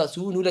yangu akaanza si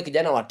huyu ni ule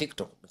kijana wa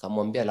TikTok.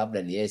 Nikamwambia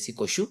labda ni yeye,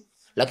 siko sure.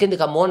 Lakini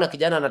nikamuona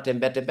kijana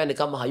anatembea ni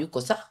kama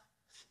hayuko sawa.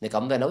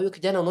 Nikamwambia na huyo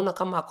kijana unaona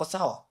kama ako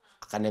sawa?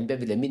 Akaniambia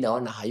vile mimi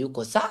naona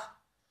hayuko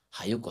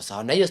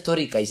sawa. Na hiyo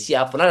story ikaishia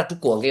hapo. Na hata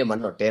tukuongea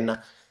maneno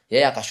tena.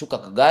 Yeye akashuka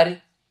kwa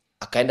gari,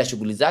 akaenda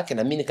shughuli zake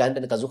na mimi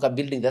nikaenda nikazuka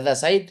building the other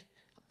side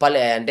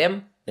pale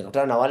Ayandem,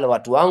 nikakutana na wale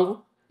watu wangu,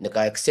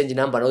 nika exchange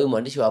number na huyu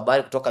mwandishi wa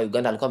habari kutoka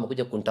Uganda alikuwa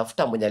amekuja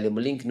kunitafuta, mwenye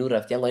alimlink ni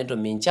rafiki yangu anaitwa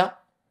Mincha.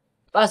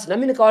 Basi na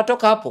mimi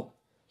nikawatoka hapo.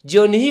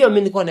 Jioni hiyo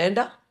mimi nilikuwa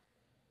naenda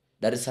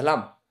Dar es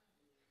Salaam.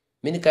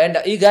 Mimi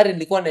nikaenda, hii gari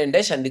nilikuwa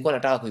naendesha, nilikuwa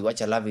nataka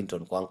kuiwacha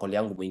Lavington kwa uncle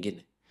yangu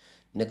mwingine.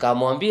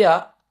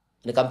 Nikamwambia,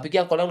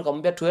 nikampigia uncle yangu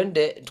nikamwambia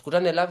tuende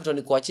tukutane Lavington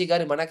nikuachie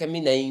gari maana yake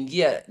mimi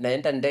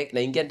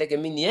naingia ndege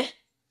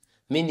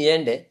mimi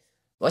niende.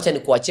 Wacha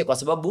nikuachie kwa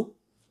sababu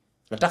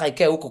nataka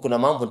ikae huko, kuna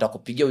mambo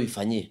nitakupigia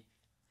uifanyie.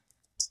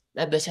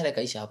 Na biashara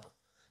ikaisha hapo.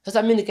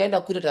 Sasa mimi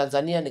nikaenda kule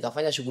Tanzania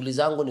nikafanya shughuli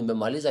zangu,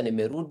 nimemaliza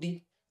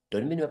nimerudi.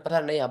 Ndio mimi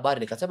nimepata na hii habari,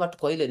 nikasema tu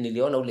kwa ile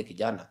niliona ule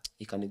kijana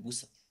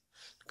ikanigusa.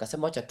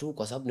 Nikasema acha tu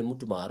kwa sababu ni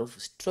mtu maarufu,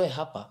 sitoe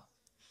hapa.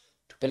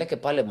 Tupeleke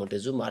pale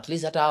Montezuma, at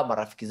least hata hawa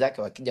marafiki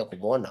zake wakija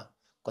kumuona.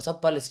 Kwa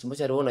sababu pale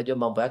Simocha unajua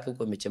mambo yake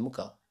huko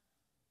imechemuka.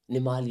 Ni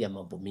mahali ya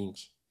mambo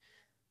mingi.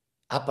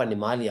 Hapa ni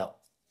mahali ya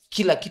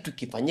kila kitu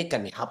kifanyika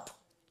ni hapo.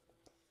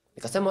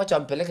 Nikasema acha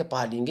ampeleke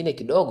pahali nyingine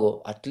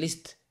kidogo, at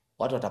least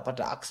watu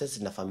watapata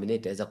access na familia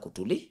itaweza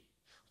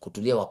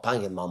kutulia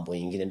wapange mambo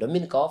mengine. Ndio mimi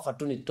nikaofa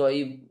tu nitoe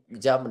hii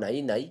jam na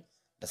hii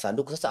na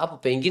sanduku. Sasa hapo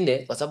pengine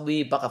kwa sababu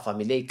hii paka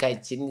familia ikae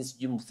chini,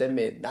 sijui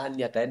mseme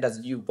nani ataenda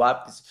sijui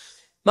wapi.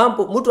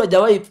 Mambo mtu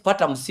hajawahi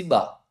kupata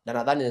msiba na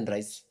nadhani ni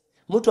rahisi.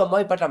 Mtu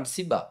ambaye pata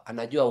msiba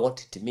anajua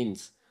what it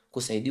means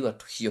kusaidiwa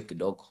tu hiyo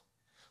kidogo.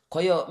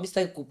 Kwa hiyo mimi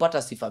sitaki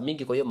kupata sifa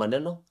mingi kwa hiyo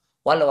maneno.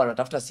 Wale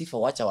wanatafuta sifa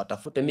wacha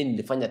watafute, mimi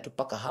nilifanya tu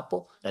paka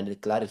hapo na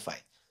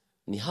niliclarify.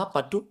 Ni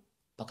hapa tu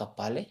paka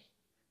pale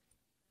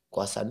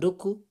kwa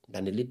sanduku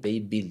na nilipe hii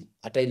bill.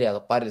 Hata ile ya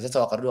pale sasa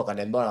wakarudi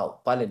wakaniambia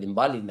pale ni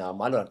mbali na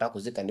mahali nataka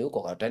kuzika ni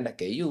huko, wataenda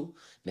KU.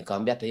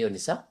 Nikamwambia hata hiyo ni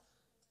sawa.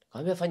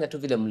 Nikamwambia fanya tu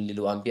vile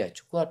niliwaambia.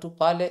 Chukua tu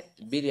pale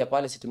bill ya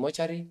pale City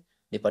Mortuary,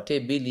 nipatie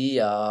bill hii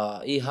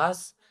ya hii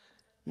has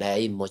na ya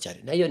hii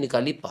mortuary. Na hiyo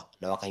nikalipa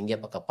na wakaingia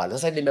paka pale.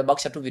 Sasa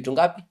nimebakisha tu vitu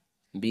ngapi?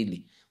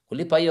 2.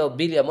 Kulipa hiyo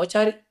bill ya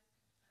mortuary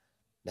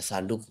na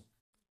sanduku.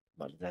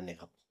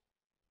 Hapo.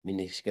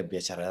 Mimi nishike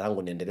biashara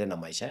yangu niendelee na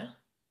maisha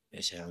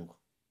yangu.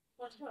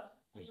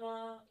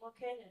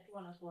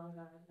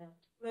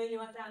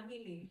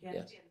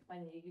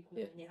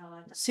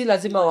 Si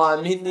lazima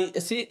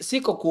waamini,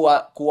 siko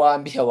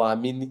kuwaambia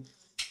waamini.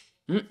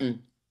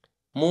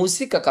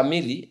 Muhusika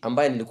kamili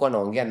ambaye nilikuwa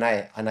naongea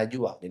naye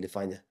anajua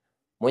nilifanya.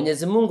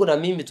 Mwenyezi Mungu na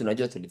mimi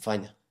tunajua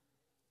tulifanya.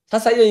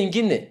 Sasa hiyo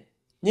ingine,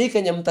 nyinyi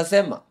Kenya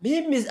mtasema,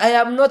 mimi I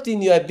am not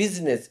in your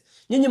business.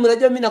 Nyinyi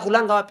mnajua mimi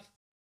nakulanga wapi?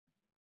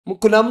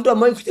 Kuna mtu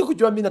ambaye kuja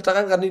kujua mimi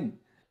natakanga nini?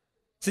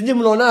 Siji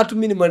mnaona tu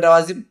mimi ni mwenda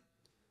wazimu.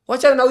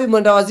 Wacha na huyu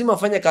mwenda wazimu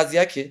afanye kazi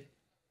yake.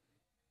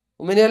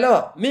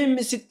 Umenielewa?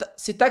 Mimi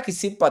sitaki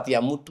sympathy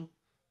ya mtu.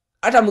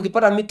 Hata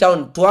mkipata mimi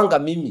town tuanga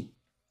mimi.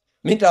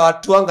 Mimi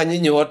nitawatuanga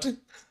nyinyi wote.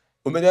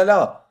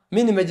 Umenielewa?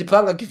 Mimi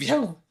nimejipanga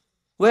kivyangu.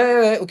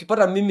 Wewe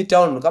ukipata mimi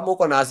town kama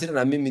uko na hasira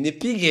na mimi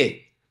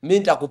nipige. Mimi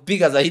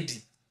nitakupiga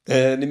zaidi.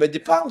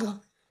 Nimejipanga.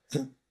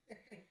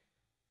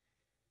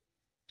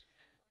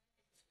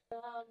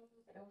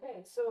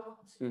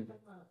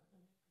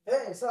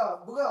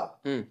 Sawa, Buga.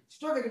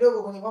 Tutoke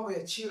kidogo kwenye mambo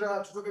ya Chira,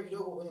 tutoke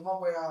kidogo kwenye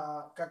mambo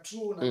ya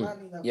Katrue na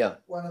nani na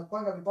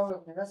wanapanga mipango ya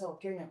kunyanyasa wa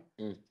Kenya.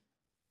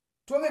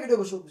 Tuone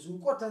kidogo showbiz.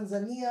 Ulikuwa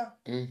Tanzania.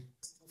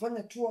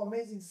 Ufanya tour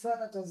amazing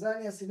sana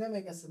Tanzania, sinema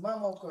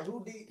ikasimama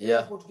ukarudi.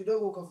 Hapo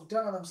kidogo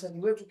ukavutana na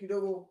msanii wetu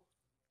kidogo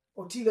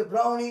Otile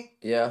Brown.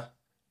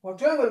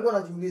 Watu wengi walikuwa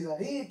wanajiuliza,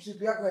 hii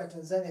trip yako ya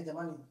Tanzania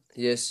jamani.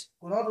 Yes.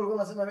 Kuna watu walikuwa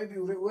wanasema maybe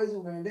uwezi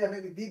umeendea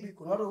maybe bibi,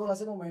 kuna watu walikuwa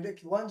wanasema umeendea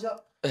kiwanja,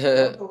 kuna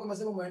watu walikuwa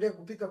wanasema umeendea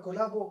kupika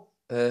collabo.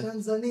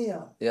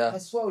 Tanzania.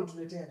 Aswa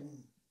ulituletea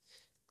nini?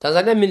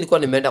 Tanzania mimi nilikuwa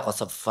nimeenda kwa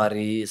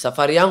safari.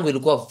 Safari yangu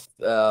ilikuwa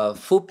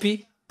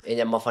fupi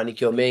yenye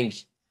mafanikio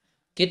mengi.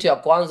 Kitu ya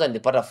kwanza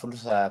nilipata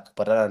fursa ya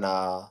kupatana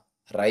na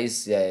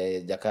Rais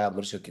Jakaya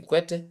Mrisho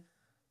Kikwete.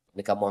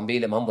 Nikamwambia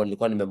ile mambo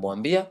nilikuwa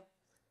nimemwambia.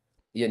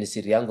 Hiyo ni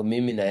siri yangu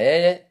mimi na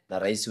yeye na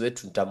rais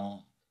wetu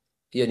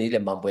hiyo ni ile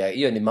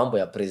mambo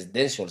ya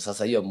presidential.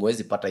 Sasa hiyo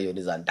mwezi pata hiyo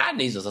ni za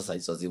ndani hizo, sasa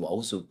hizo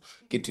ziwahusu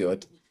kitu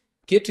yote.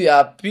 Kitu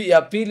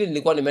ya pili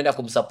nilikuwa nimeenda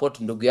kumsupport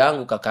ndugu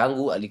yangu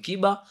kakaangu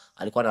Alikiba,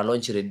 alikuwa na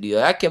launch radio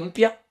yake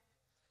mpya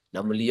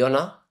na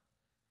mliona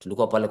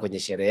tulikuwa pale kwenye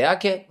sherehe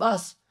yake.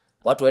 Bas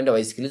watu waende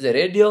waisikilize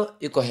radio,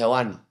 iko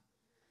hewani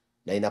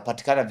na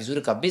inapatikana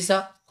vizuri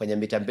kabisa kwenye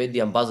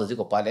mitandao ambazo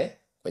ziko pale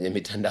kwenye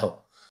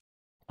mitandao.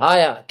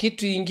 Haya,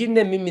 kitu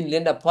ingine mimi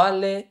nilienda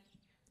pale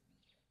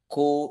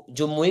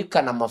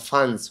kujumuika na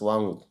mafans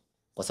wangu.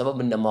 Kwa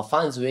sababu nina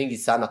mafans wengi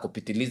sana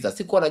kupitiliza.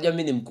 Sikuwa najua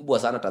mimi ni mkubwa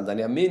sana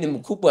Tanzania. Mimi ni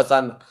mkubwa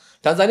sana.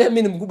 Tanzania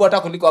mimi ni mkubwa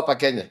hata kuliko hapa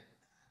Kenya.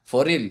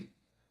 For real.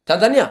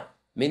 Tanzania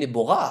mimi ni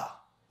boga.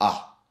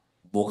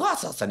 Boga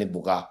sasa ni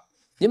boga.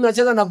 Nyinyi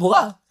mnacheza na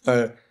boga?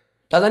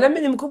 Tanzania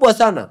mimi ni mkubwa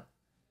sana.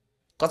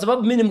 Kwa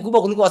sababu mimi ni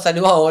mkubwa kuliko wasanii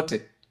wao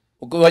wote.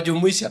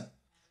 Ukiwajumuisha.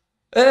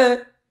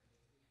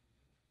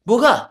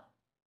 Boga.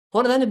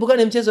 Unadhani boga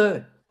ni mchezo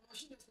wewe?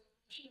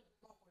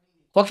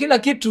 Kwa kila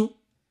kitu.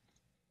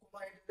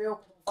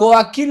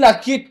 Kwa kila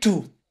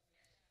kitu.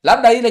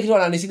 Labda ile kitu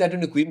wananishinda tu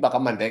ni kuimba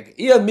kama ndege.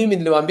 Hiyo mimi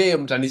niliwaambia hiyo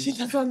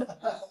mtanishinda sana.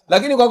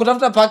 Lakini kwa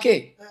kutafuta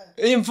pake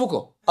hii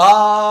mfuko.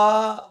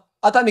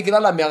 Hata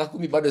nikilala miaka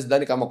 10 bado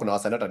sidhani kama kuna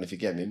wasanii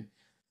watanifikia mimi.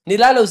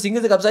 Nilale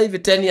usingizi kabisa hivi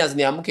 10 years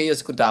niamke hiyo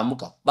siku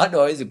nitaamka. Bado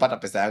hawezi pata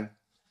pesa yangu.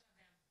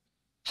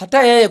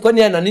 Hata yeye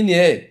kwani ana nini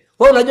yeye?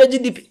 Wewe unajua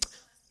GDP?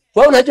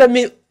 Wewe unajua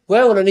mimi,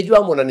 wewe unanijua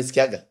ama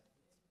unanisikiaga?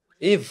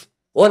 Wewe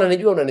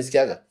unanijua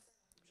unanisikiaga?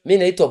 Mimi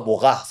naitwa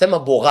Boga. Sema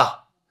Boga.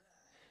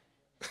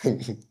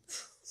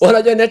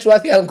 Unajua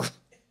network yangu?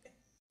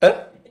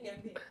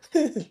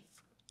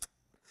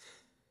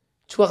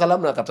 Chukua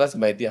kalamu na karatasi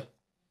my dear.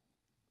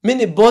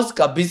 Mimi ni boss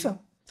kabisa.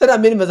 Sasa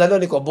mimi nimezaliwa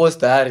niko boss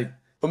tayari.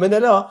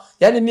 Umeelewa?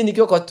 Yaani mimi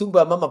nikiwa kwa tumbo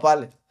ya mama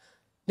pale.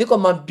 Niko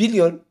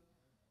mabilion.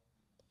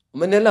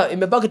 Umeelewa?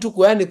 Imebaki tu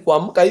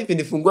kuamka hivi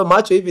nifungue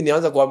macho hivi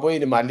nianze kuambia hii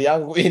ni mali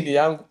yangu, hii ni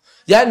yangu.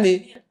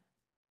 Yaani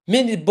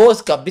mimi ni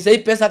boss kabisa. Hii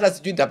pesa hata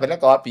sijui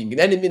nitapeleka wapi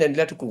ingine. Yaani mimi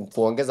naendelea tu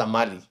kuongeza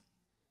mali.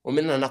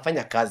 Umeona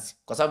nafanya kazi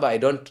kwa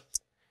sababu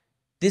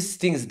these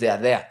things they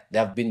are there. They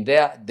have been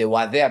there. They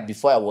were there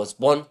before I was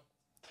born.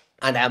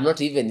 And I am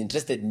not even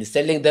interested in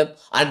selling them.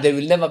 And they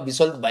will never be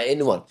sold by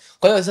anyone.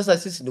 Kwa hiyo sasa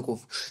sisi niko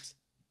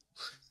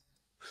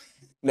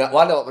na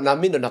wale na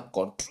mimi ndo na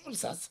control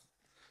sasa.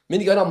 Mimi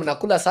nikiona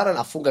mnakula sana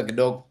nafunga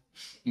kidogo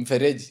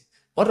mfereji.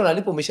 Watu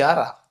wanalipa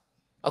mshahara.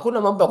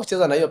 Hakuna mambo ya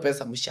kucheza na hiyo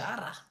pesa,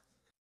 mshahara.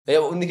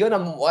 Nikiona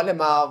wale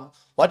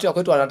watu wa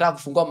kwetu wanataka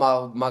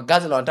kufungua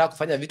magazi na wanataka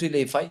kufanya vitu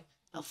ile ifai,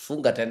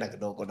 nafunga tena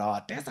kidogo na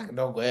watesa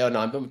kidogo.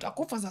 Naambia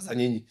mtakufa sasa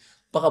nyinyi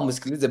mpaka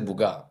msikilize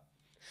Buga.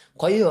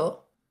 Kwa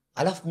hiyo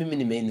alafu mimi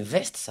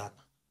nimeinvest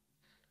sana.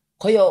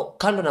 Kwa hiyo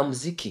kando na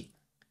muziki,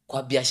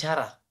 kwa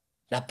biashara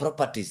na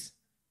properties,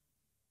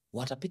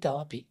 watapita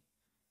wapi?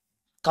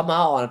 Kama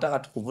hao wanataka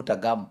tukuvuta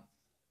gamu,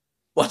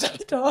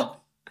 watapita wapi?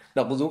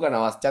 Na kuzunguka na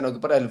wasichana,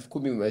 ukipata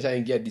 10,000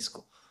 umeshaingia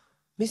disco.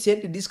 Mimi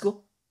siendi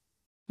disco.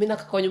 Mimi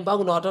nakaa kwa nyumba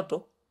yangu na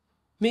watoto.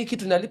 Mimi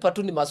kitu nalipa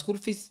tu ni ma school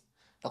fees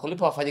na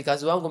kulipa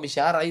wafanyikazi wangu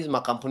mishahara hizi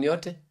makampuni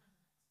yote.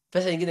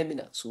 Pesa nyingine mimi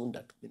nasunda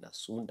tu, mimi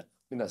nasunda.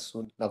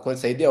 Na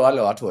kusaidia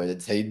wale watu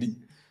wajisaidie.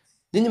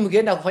 Ninyi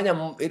mkienda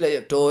kufanya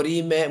ile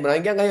torime,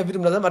 mnaingia hiyo vitu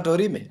mnasema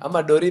torime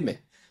ama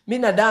dorime.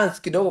 Mimi na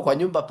dance kidogo kwa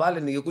nyumba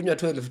pale nikikunywa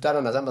tu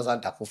 1500 nasema sasa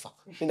nitakufa.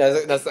 Mimi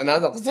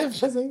naanza kusema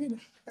pesa zingine.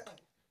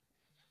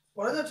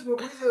 Wanajua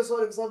tumekuuliza hiyo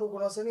swali kwa sababu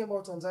kuna wasanii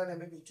ambao Tanzania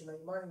maybe tuna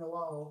imani na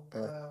wao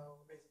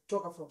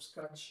wametoka from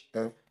scratch.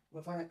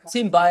 Wamefanya kazi.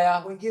 Si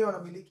mbaya. Wengine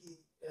wanamiliki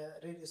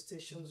radio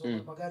stations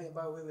au magari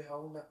ambayo wewe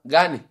hauna.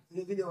 Gani?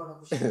 Vile vile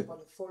wanakushinda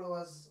pale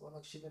followers,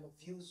 wanakushinda na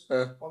views,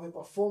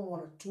 wameperform,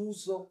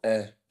 wanatuzo.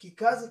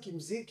 Kikazi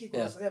kimziki kwa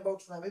wasanii ambao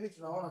maybe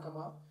tunaona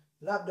kama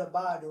labda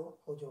bado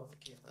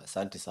haujawafikia.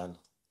 Asante sana.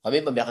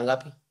 Wameimba miaka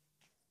ngapi?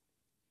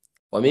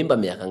 Wameimba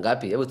miaka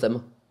ngapi? Hebu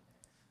sema.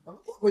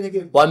 Kwenye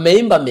game.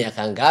 Wameimba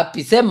miaka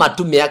ngapi? Sema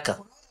tu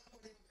miaka.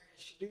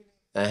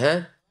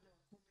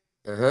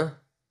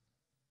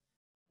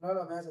 Wala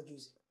wameanza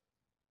juzi.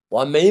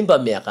 Wameimba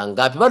miaka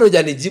ngapi? Bado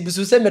hujanijibu.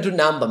 Si useme tu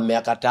namba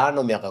miaka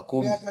 5, miaka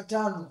 10. Miaka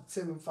 5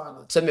 sema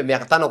mfano. Tuseme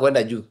miaka 5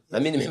 kwenda juu. Na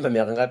mimi nimeimba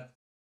miaka ngapi?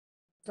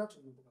 3.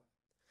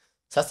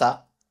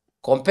 Sasa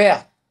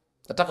compare.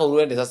 Nataka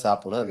uende sasa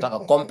hapo. Nataka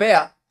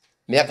compare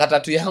miaka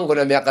 3 yangu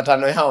na miaka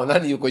 5 yao,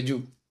 nani yuko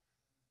juu?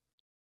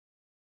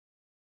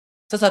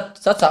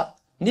 Sasa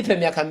nipe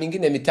miaka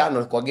mingine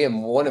 5 kwa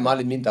game uone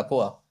mahali mimi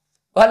nitakuwa.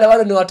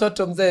 Wale ni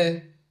watoto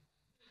mzee.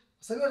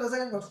 Sasa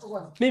Tanzania ni watoto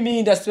kwani? Mimi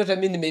industry yote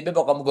mimi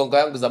nimeibeba kwa mgongo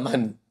yangu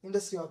zamani.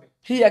 Industry wapi?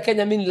 Hii ya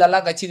Kenya mimi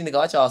nilalaga chini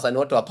nikawacha wasanii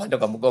wote wapande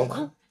kwa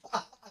mgongo.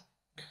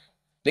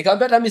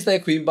 Nikamwambia hata mimi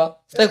sitaki kuimba,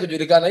 sitaki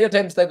kujulikana. Hiyo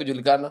time sitaki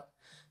kujulikana.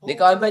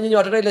 Nikamwambia nyinyi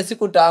watoto ile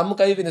siku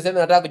nitaamka hivi niseme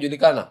nataka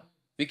kujulikana.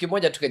 Wiki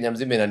moja tu Kenya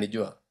mzima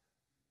inanijua.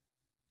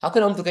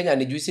 Hakuna mtu Kenya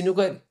anijui, si ni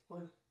kweli?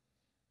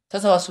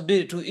 Sasa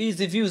wasubiri tu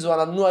hizi views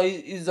wananunua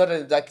hizi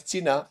zote za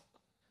Kichina.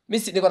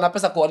 Mimi niko na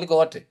pesa kuliko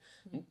wote.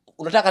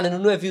 Unataka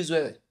ninunue views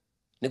wewe?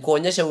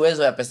 Nikuonyeshe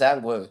uwezo ya pesa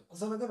yangu wewe.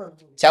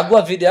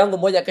 Chagua video yangu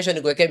moja kesho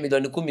nikuwekee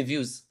milioni 10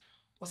 views.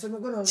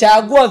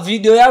 Chagua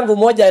video yangu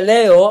moja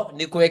leo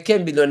nikuwekee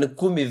milioni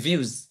 10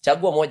 views.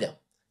 Chagua moja.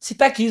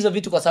 Sitaki hizo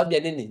vitu kwa sababu ya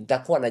nini?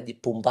 Nitakuwa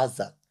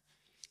najipumbaza.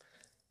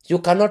 You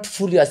cannot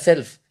fool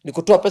yourself.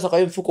 Nikutoa pesa kwa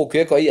hiyo mfuko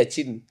ukiweka hii ya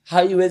chini.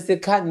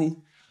 Haiwezekani.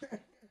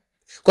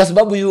 Kwa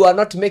sababu you are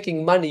not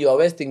making money, you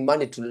are wasting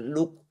money to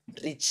look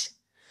rich.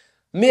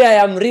 Me, I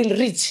am real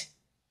rich.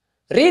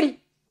 Real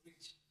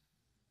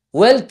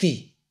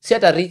wealthy. Si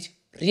hata rich,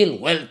 real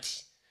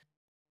wealthy.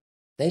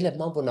 Na ile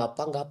mambo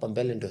napanga hapa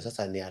mbele ndio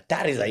sasa ni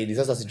hatari zaidi.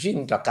 Sasa sijui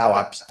nitakaa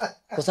wapi.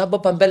 Kwa sababu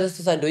hapa mbele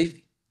sasa ndio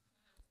hivi.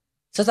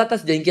 Sasa hata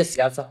sijaingia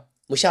siasa,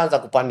 mshaanza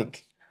kupanic.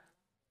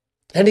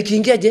 Na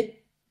nikiingia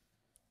je?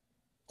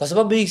 Kwa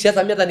sababu hii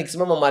siasa mimi hata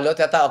nikisimama mahali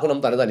yote hata hakuna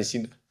mtu anaweza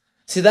nishinda.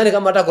 Sidhani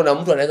kama hata kuna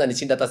mtu anaweza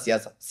nishinda hata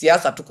siasa.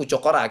 Siasa tu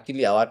kuchokora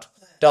akili ya watu.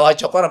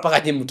 Tawachokora mpaka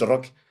je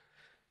mtoroke.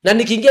 Na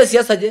nikiingia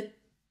siasa je?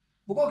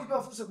 Mko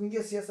ukipewa fursa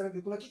kuingia siasa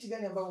mimi kuna kiti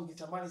gani ambao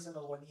ungetamani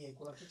sana uwanie?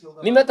 Kuna kiti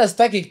unga. Mimi hata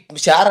sitaki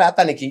mshahara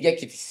hata nikiingia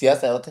kiti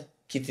siasa yote.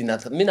 Kiti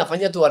na mimi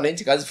nafanya tu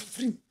wananchi kazi for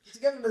free. Kiti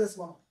gani unaweza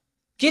simama?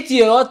 Kiti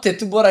yote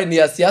tu bora ni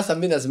ya siasa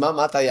mimi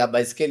nasimama, hata ya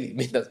baiskeli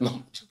mimi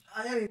nasimama.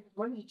 Yaani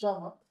kwani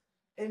chama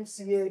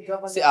MCA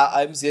governor. Si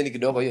MCA ni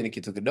kidogo, hiyo ni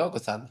kitu kidogo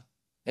sana.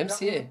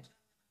 MCA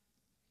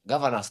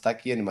governor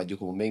staki, hiyo ni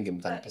majukumu mengi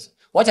mtani pesa.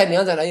 Wacha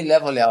nianze na hii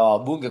level ya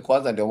wabunge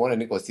kwanza ndio muone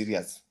niko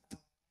serious.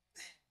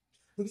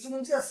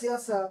 Tukizungumzia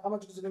siasa ama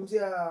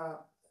tukizungumzia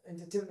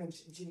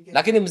entertainment nchini Kenya.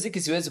 Lakini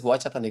muziki siwezi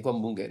kuacha hata nikiwa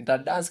mbunge. Nita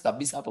dance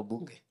kabisa hapo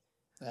bunge.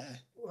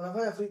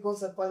 Unafanya free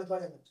concert pale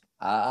parliament.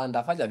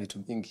 Ndafanya vitu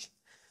vingi.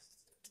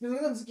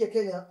 Tukizungumzia muziki ya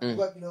Kenya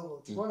kwa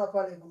kidogo. Tunaona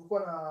pale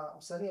kulikuwa na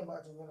msanii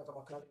ambaye tunaona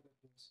kama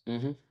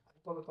Katrue.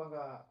 Alikuwa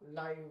amepanga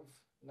live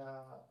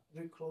na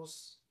Rick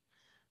Ross.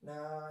 Na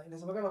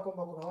inasemekana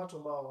kwamba kuna watu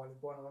ambao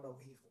walikuwa wanaona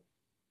uhivu.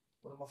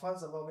 Kuna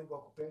mafans ambao wengi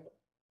wakupenda.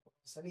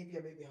 Wasanii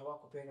pia maybe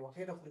hawakupenda.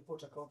 Wakaenda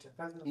kuripoti account ya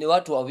kazi. Ni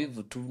watu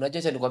wavivu tu.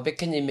 Unajua nikwambia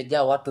Kenya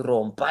imejaa watu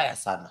roho mbaya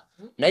sana.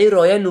 Na hii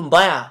roho yenu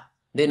mbaya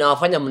ndio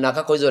inawafanya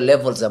mnakaa kwa hizo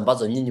levels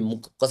ambazo nyinyi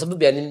mko. Kwa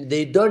sababu ya nini?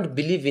 They don't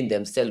believe in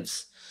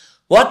themselves.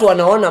 Watu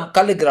wanaona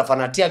calligraph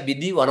anatia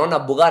bidii, wanaona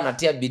Buga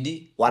anatia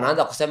bidii,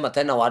 wanaanza kusema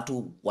tena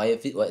watu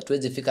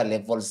tuwezi fika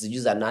levels sijui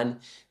za nani,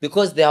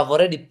 because they have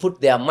already put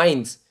their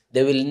minds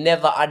they will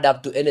never add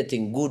up to anything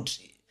good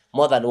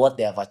more than what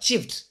they have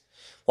achieved.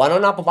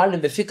 Wanaona hapo pale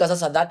nimefika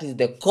sasa, that is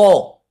the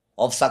core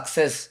of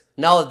success.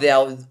 Now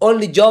their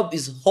only job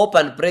is hope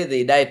and pray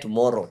they die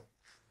tomorrow.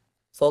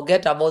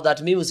 Forget about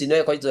that. Mimi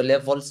usinoe kwa hizo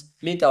levels.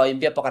 Mimi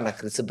nitawaimbia paka na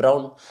Chris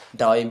Brown,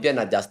 nitawaimbia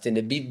na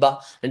Justin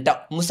Bieber,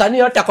 msanii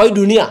yote kwa hii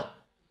dunia.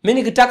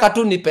 Mimi nikitaka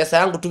tu ni pesa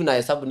yangu tu na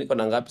hesabu niko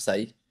na ngapi sasa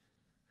hii.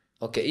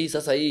 Okay, hii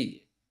sasa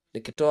hii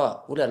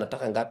nikitoa ule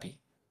anataka ngapi?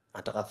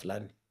 Anataka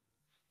fulani.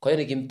 Kwa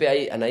hiyo nikimpea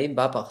hii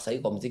anaimba hapa sasa hii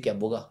kwa muziki ya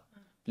Buga.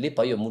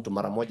 Lipa hiyo mtu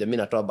mara moja, mimi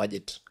natoa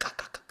budget.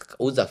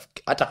 Uza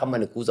hata kama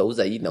ni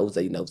uza hii na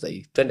uza hii na uza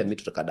hii. Twende mimi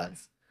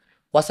tukadance.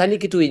 Wasanii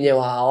kitu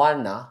yenyewe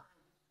hawana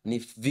ni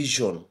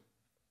vision.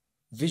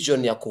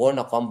 Vision ya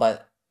kuona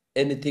kwamba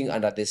anything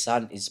under the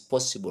sun is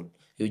possible.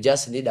 You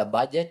just need a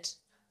budget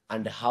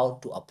and how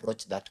to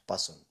approach that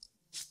person.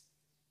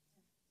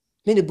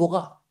 Mimi ni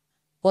Buga.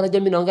 Unajua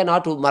mimi naongea na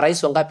watu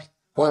marais wangapi?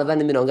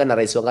 Unadhani mimi naongea na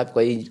rais wangapi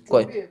kwa hii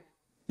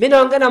Mimi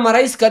naongea na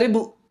marais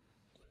karibu.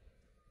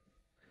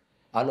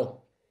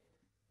 Halo.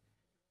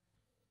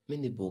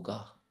 Mimi ni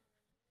buga.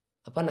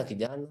 Hapana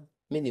kijana,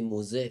 mimi ni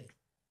mzee.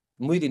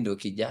 Mwili ndio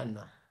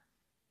kijana.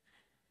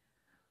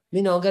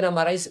 Mimi naongea na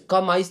marais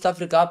kama East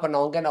Africa hapa,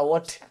 naongea na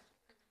wote.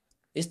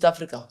 East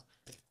Africa.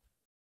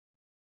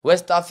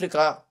 West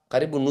Africa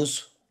karibu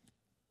nusu.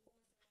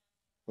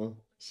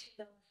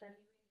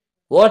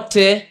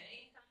 Wote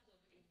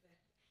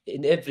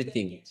in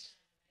everything.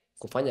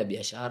 Kufanya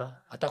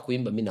biashara, hata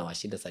kuimba mimi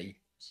nawashinda sasa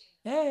hivi.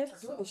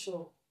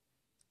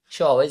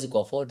 Show hawezi ku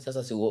afford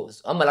sasa, si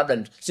ama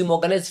labda si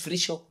organize free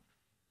show.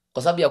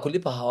 Kwa sababu ya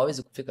kulipa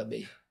hawawezi kufika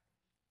bei.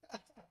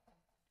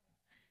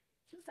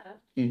 Sasa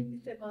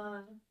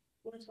sema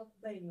unataka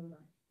kubai nyumba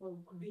au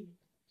kubili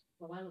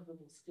for one of the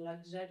most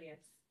luxurious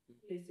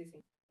places.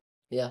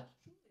 Yeah.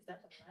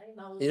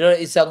 You know,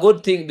 it's a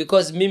good thing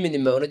because mimi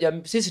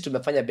unajua sisi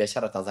tumefanya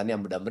biashara Tanzania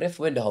muda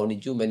mrefu. Wewe ndio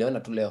haunijui, umeniona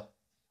tu leo.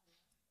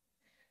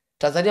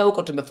 Tanzania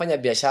huko tumefanya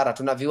biashara,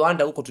 tuna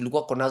viwanda huko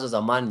tulikuwa konazo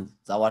zamani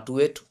za watu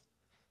wetu.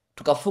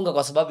 Tukafunga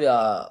kwa sababu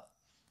ya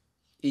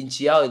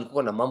inchi yao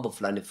ilikuwa na mambo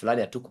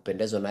fulani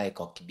hatukupendezwa naye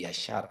kwa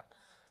kibiashara.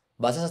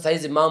 Basi sasa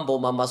hizi mambo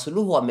Mama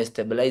Suluhu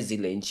amestabilize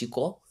ile inchi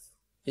iko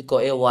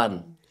A1.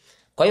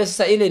 Kwa hiyo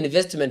sasa ile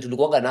investment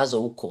tulikuwa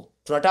nazo huko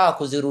tunataka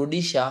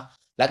kuzirudisha,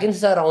 lakini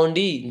sasa round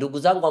hii ndugu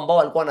zangu ambao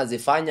walikuwa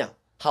wanazifanya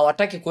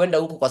hawataki kuenda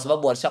huko kwa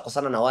sababu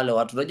walishakosana na wale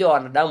watu. Unajua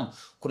wanadamu,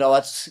 kuna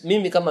watu,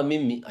 mimi kama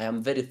mimi I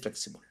am very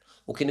flexible.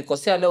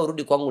 Ukinikosea leo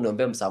rudi kwangu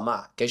niombe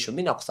msamaha, kesho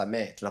mimi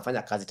nakusamehe,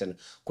 tunafanya kazi tena.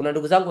 Kuna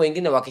ndugu zangu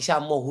wengine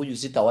wakishaamua huyu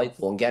sitawahi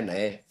kuongea na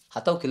yeye,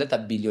 hata ukileta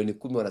bilioni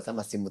 10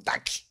 wanasema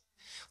simtaki.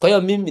 Kwa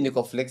hiyo mimi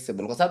niko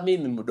flexible kwa sababu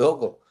mimi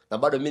mdogo na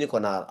bado mimi niko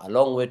na a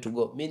long way to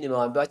go. Mimi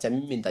nimewaambia acha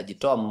mimi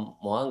nitajitoa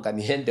mwanga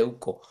niende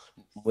huko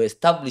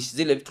establish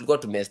zile vitu tulikuwa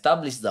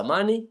tumeestablish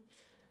zamani.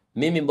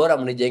 Mimi bora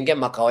mnijengee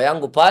makao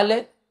yangu pale.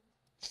 Mimi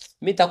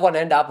nitakuwa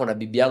naenda hapo na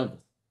bibi yangu.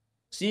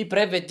 Si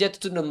private jet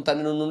tu ndio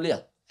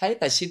mtaninunulia.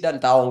 Haina shida,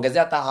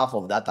 nitaongezea hata half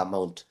of that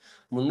amount.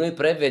 Mnunue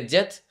private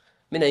jet,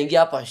 mimi naingia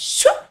hapa.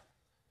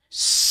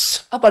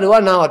 Hapa ni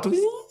wana watu.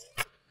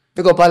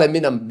 Niko pale mimi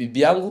na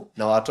bibi yangu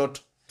na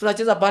watoto.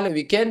 Tunacheza pale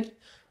weekend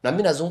na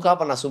mimi nazunguka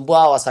hapa nasumbua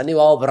hawa wasanii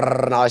wao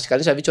na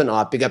washikanisha vichwa na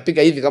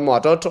wapiga hivi kama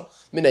watoto.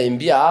 Mimi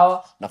naimbia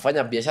hawa,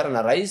 nafanya biashara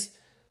na rais.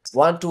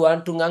 One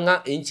to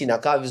nganga, inchi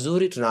inakaa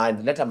vizuri,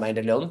 tunaleta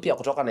maendeleo mpya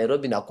kutoka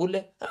Nairobi na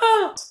kule.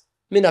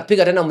 Mimi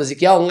napiga tena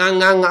muziki yao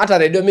nganga, hata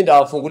radio mimi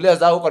ndawafungulia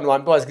zao huko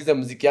niwaambie wasikize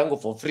muziki yangu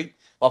for free.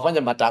 Wafanye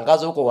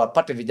matangazo huko,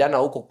 wapate vijana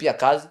huko pia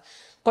kazi.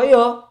 Kwa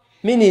hiyo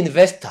mimi ni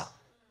investor.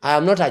 I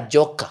am not a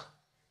joker.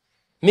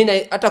 Mimi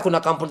hata kuna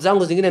kampuni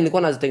zangu zingine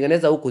nilikuwa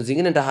nazitengeneza huku,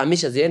 zingine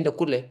ndahamisha ziende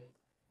kule.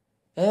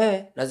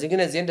 Na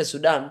zingine ziende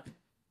Sudan.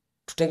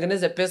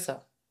 Tutengeneze pesa.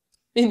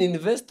 Mimi ni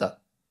investor.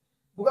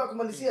 Buka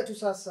kumalizia tu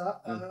sasa,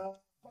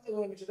 pale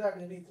kwenye mitandao ya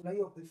kijamii kuna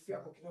hiyo brief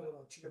yako kidogo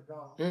na Chile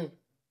Brown.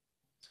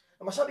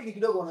 Na mashabiki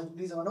kidogo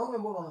wanajiuliza wanaume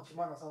mbona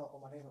wanapimana sana kwa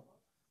maneno?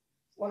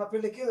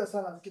 Wanapendekeza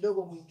sana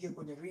kidogo muingie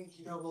kwenye ring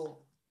kidogo.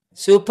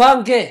 Si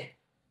upange.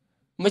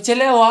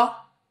 Umechelewa.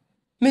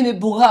 Mimi ni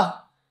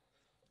buga.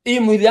 Hii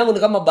mwili yangu ni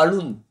kama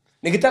balloon.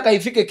 Nikitaka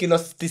ifike kilo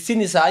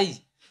 90 saa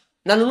hii.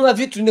 Nanunua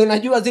vitu ndio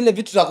najua zile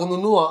vitu za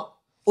kununua.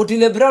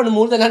 Utile Brown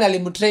muulize nani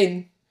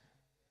alimtrain.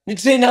 Ni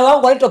trainer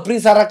wangu anaitwa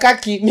Prince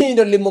Harakaki. Mimi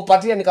ndio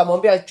nilimpatia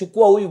nikamwambia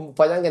chukua huyu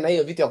mfanyange na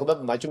hiyo vitu ya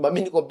kubeba machumba.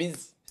 Mimi niko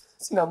busy.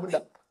 Sina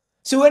muda.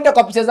 Si uende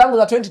kwa picha zangu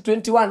za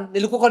 2021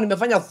 nilikuwa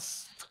nimefanya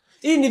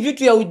hii ni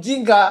vitu ya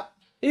ujinga.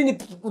 Hii ni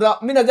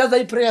mimi najaza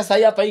hii prayer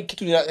sasa hapa hii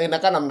kitu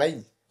inakaa namna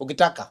hii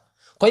ukitaka.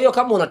 Kwa hiyo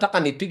kama unataka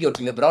nipige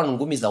Otile Brown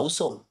ngumi za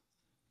uso,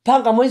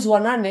 panga mwezi wa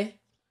 8.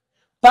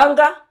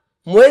 Panga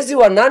mwezi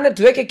wa 8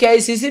 tuweke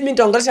KICC, mimi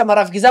nitaongelesha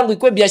marafiki zangu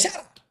ikue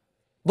biashara.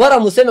 Bora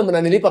mseme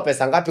mnanilipa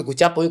pesa ngapi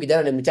kuchapa huyu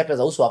kijana ni mchape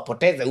za uso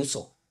apoteze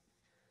uso.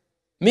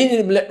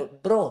 Mimi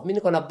bro, mimi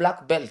niko na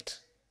black belt.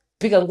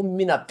 Piga ngumi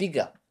mimi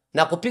napiga.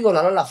 Na kupiga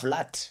unalala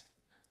flat.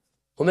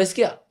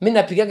 Umesikia? Mimi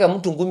napigaga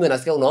mtu ngumi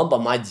unasikia unaomba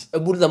maji.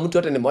 Hebu uliza mtu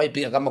yote nimewahi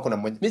piga kama kuna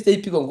mmoja. Mimi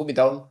sijaipiga ngumi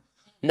town.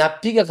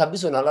 Napiga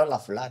kabisa unalala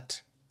flat.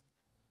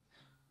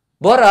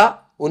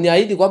 Bora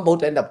uniahidi kwamba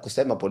utaenda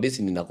kusema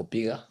polisi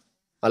ninakupiga.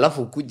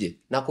 Alafu ukuje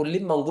na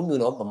kulima ngumi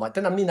unaomba maji.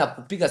 Tena mimi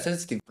nakupiga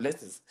sensitive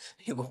places.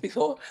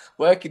 Nikupiga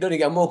wewe kidogo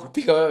nikiamua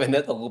kupiga wewe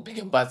naweza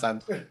kukupiga mbaya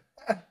sana.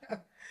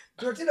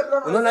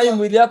 Unaona hii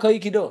mwili yako hii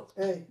kidogo?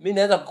 Mimi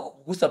naweza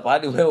kukugusa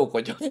pahali wewe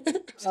uko juu.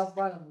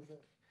 Hapana mzee.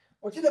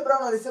 Otile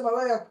Brown alisema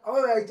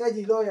wewe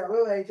hahitaji lawyer,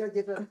 wewe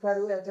hahitaji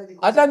daktari, wewe hahitaji.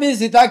 Hata mimi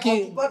sitaki.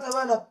 Ukipata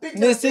bana picha.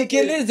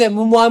 Nisikilize,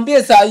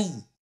 mumwambie saa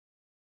hii.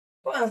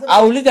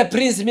 Aulize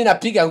Prince mimi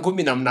napiga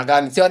ngumi namna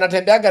gani? Si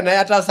wanatembeaga naye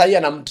hata saa hii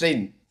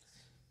anamtrain.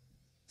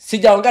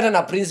 Sijaongea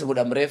na Prince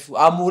muda mrefu.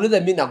 Amuulize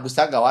mimi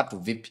nagusaga watu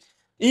vipi.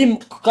 Hii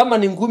kama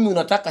ni ngumi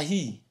unataka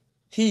hii.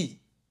 Hii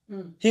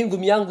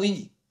ngumi yangu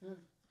hii.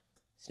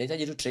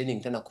 Sinahitaji tu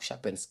training tena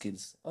kusharpen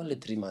skills. Only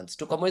 3 months.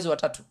 Tuko mwezi wa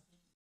 3.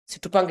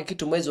 Situpange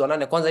kitu mwezi wa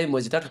 8. Kwanza hii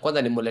mwezi 3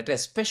 kwanza nimuletee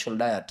special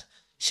diet.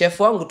 Chef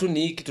wangu tu ni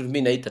hii kitu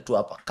mimi naita tu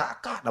hapa.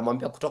 Kaka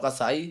namwambia kutoka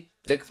saa hii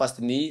breakfast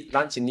ni hii,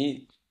 lunch ni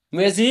hii.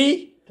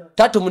 Mwezi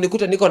 3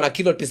 mnikute niko na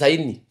kilo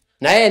 90.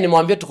 Na yeye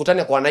nimwambie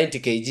tukutane kwa 90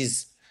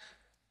 kgs.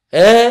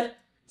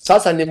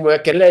 Sasa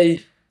nimwekelee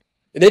hii.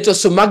 Inaitwa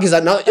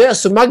Sumagiza. Na yeye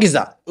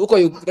Sumagiza huko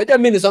unajua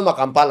mimi nisoma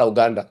Kampala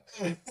Uganda.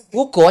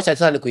 Huko acha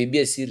sasa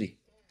nikuibie siri.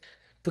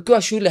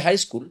 Tukiwa shule high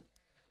school,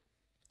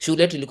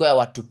 shule yetu ilikuwa ya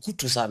watu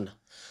kutu sana.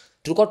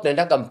 Tulikuwa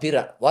tunaendaga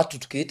mpira, watu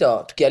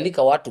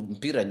tukialika watu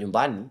mpira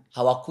nyumbani,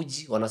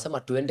 hawakuji, wanasema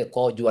tuende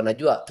kwao juu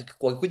wanajua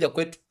tukikuja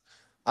kwetu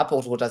hapa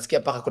utasikia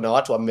paka kuna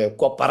watu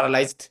wamekuwa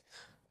paralyzed.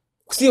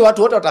 Si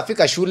watu wote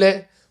watafika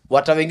shule,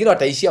 watu wengine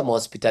wataishia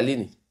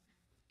hospitalini.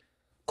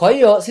 Kwa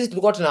hiyo sisi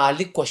tulikuwa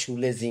tunaalikwa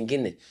shule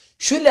zingine.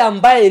 Shule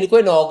ambayo ilikuwa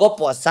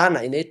inaogopwa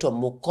sana inaitwa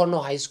Mukono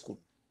High School.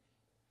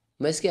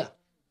 Umesikia?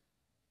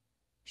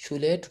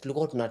 Shule yetu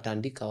tulikuwa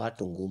tunatandika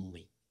watu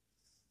ngumi.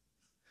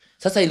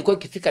 Sasa ilikuwa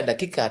ikifika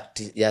dakika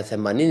ya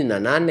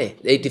 88,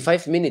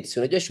 85 minutes.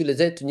 Unajua shule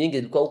zetu nyingi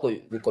zilikuwa huko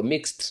iko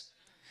mixed.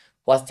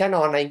 Wasichana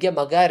wanaingia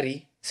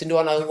magari, si ndio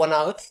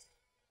wana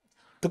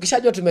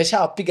tukishajua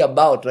tumeshapiga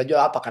bao,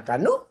 tunajua hapa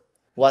Katano.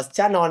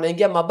 Wasichana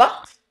wanaingia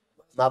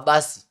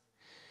mabasi.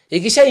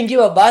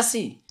 Ikishaingiwa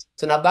basi,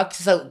 tunabaki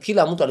sasa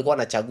kila mtu alikuwa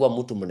anachagua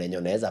mtu mwenye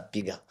unaweza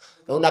piga.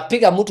 Na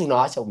unapiga mtu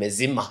unaacha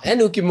umezima.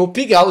 Yaani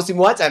ukimpiga au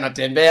usimwacha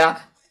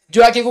anatembea.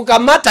 Juu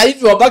akikukamata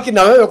hivi wabaki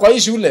na wewe kwa hii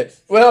shule.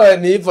 Wewe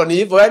ni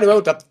hivyo. Yaani wewe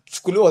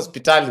utachukuliwa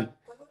hospitali.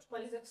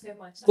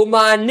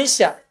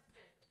 Kumaanisha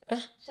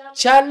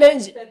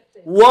challenge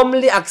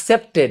warmly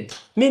accepted.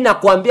 Mimi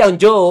nakwambia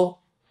njoo.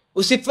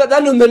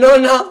 Usifadhani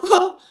umenona.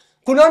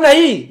 Kunaona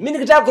hii. Mimi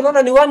nikitaka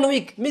kunaona ni 1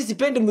 week. Mimi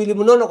sipendi mwili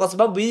mnono kwa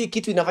sababu hii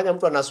kitu inafanya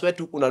mtu ana sweat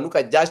huku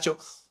unanuka jasho.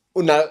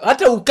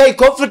 Hata ukai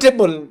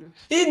comfortable.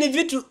 Hii ni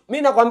vitu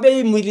mimi nakwambia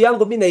hii mwili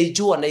yangu mimi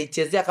naijua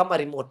naichezea kama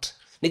remote.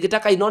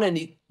 Nikitaka inaone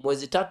ni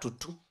mwezi 3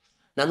 tu.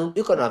 Na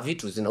iko na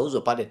vitu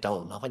zinauzwa pale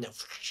town. Nafanya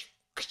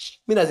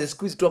mimi na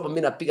squeeze tu hapa,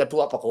 mimi napiga tu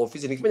hapa kwa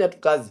ofisi nikifanya tu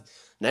kazi.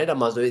 Naenda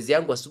mazoezi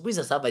yangu asubuhi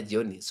saa 7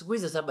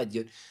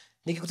 jioni.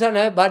 Nikikutana na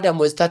wewe baada ya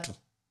mwezi 3.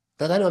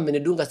 Nadhani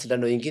wamenidunga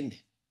sindano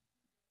nyingine.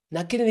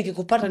 Lakini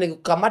nikikupata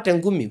nikukamate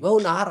ngumi, wewe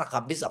una haraka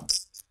kabisa.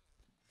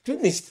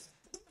 Finish.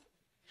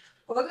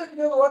 Wakati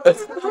kidogo watu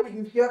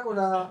yako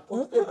na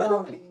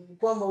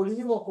kwamba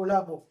ulinyima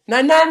kolabo.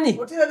 Na nani?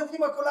 Hoteli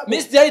alikunyima kolabo.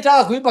 Mimi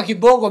sijaitaka kuimba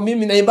kibongo,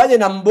 mimi naimbaje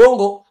na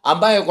mbongo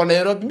ambaye yuko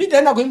Nairobi. Mimi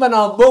naenda kuimba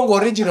na mbongo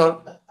original.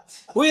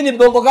 Huyu ni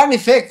mbongo gani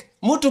fake?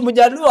 Mtu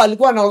Mjaluo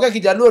alikuwa anaongea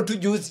Kijaluo tu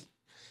juzi.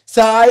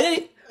 Saa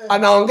hii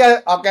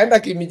anaongea akaenda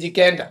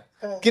Kimijikenda.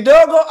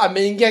 Kidogo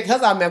ameingia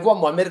sasa amekuwa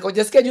Muamerika.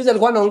 Unasikia juzi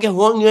alikuwa anaongea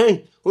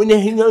wewe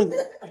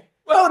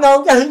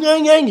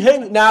unaongea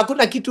na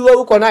hakuna kitu wewe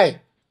uko naye.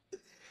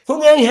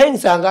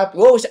 Saa ngapi?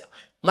 Wewe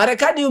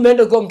Marekani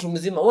umeenda kwa mtu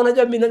mzima. Wewe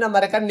unajua mimi naenda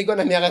Marekani niko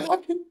na miaka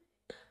ngapi?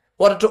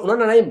 Watu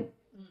unaona Naim?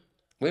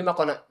 Naim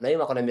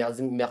ako na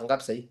miaka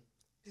ngapi sasa hivi?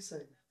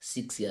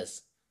 6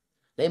 years.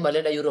 Naim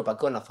alienda Europe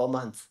akiwa na 4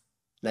 months.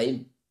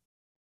 Naim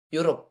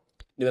Europe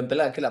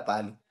nimempeleka kila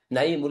pahali.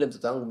 Naim ule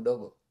mtoto wangu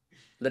mdogo.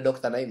 Ule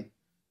Dr. Naim.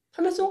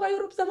 Amesonga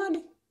Europe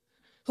zamani.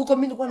 Huko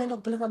mimi nilikuwa naenda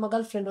kupeleka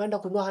girlfriend waenda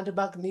kununua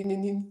handbag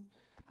nini.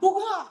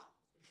 Buga.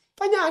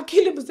 Fanya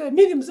akili mzee,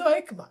 mimi ni mzee wa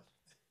hekima.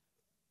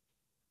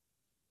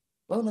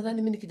 Wewe unadhani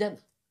mimi ni kijana?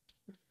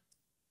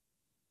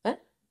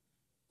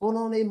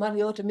 Unaona imani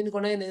yote mimi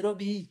niko naye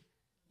Nairobi hii.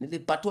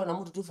 Nilipatwa na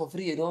mtu tu for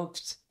free,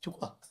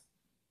 chukua.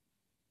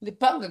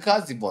 Nilipanga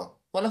kazi bwana.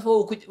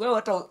 Alafu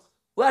wewe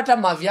hata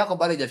mavi yako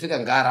bado hajafika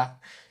Ngara.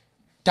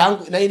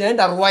 Tangu na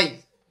inaenda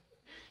Ruai.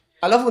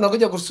 Alafu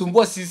unakuja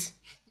kusumbua sisi.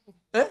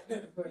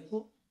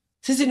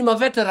 Sisi ni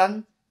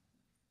maveteran.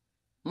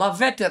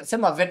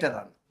 Sema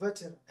veteran.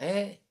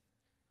 Veteran.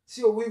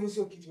 Sio wivu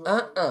sio kitu.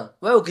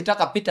 Wewe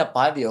ukitaka pita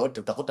pahali yote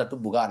utakuta tu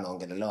Bugaa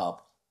anaongelelewa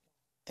hapo.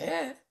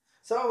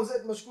 Sawa mzee,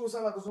 tunashukuru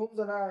sana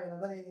kuzungumza naye.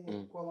 Nadhani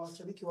kwa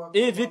mashabiki wako.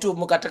 Hii vitu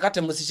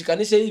mkatakate,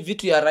 msishikanishe hii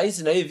vitu ya rais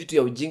na hii vitu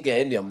ya ujinga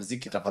yaani ya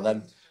muziki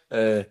tafadhali.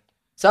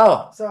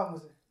 Sawa? Sawa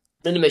mzee.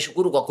 Mimi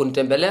nimeshukuru kwa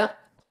kunitembelea.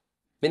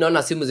 Mimi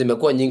naona simu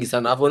zimekuwa nyingi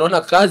sana. Hapo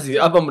unaona kazi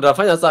hapa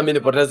mtafanya sasa mimi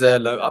nipoteze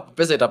hela. Hapo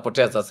pesa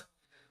itapotea sasa.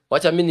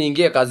 Wacha mimi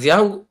niingie kazi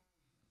yangu.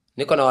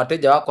 Niko na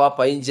wateja wako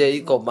hapa nje,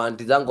 iko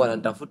bandi zangu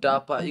wananitafuta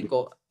hapa,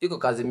 iko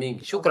kazi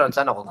mingi. Shukrani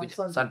sana kwa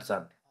kuja. Asante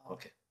sana.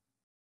 Okay.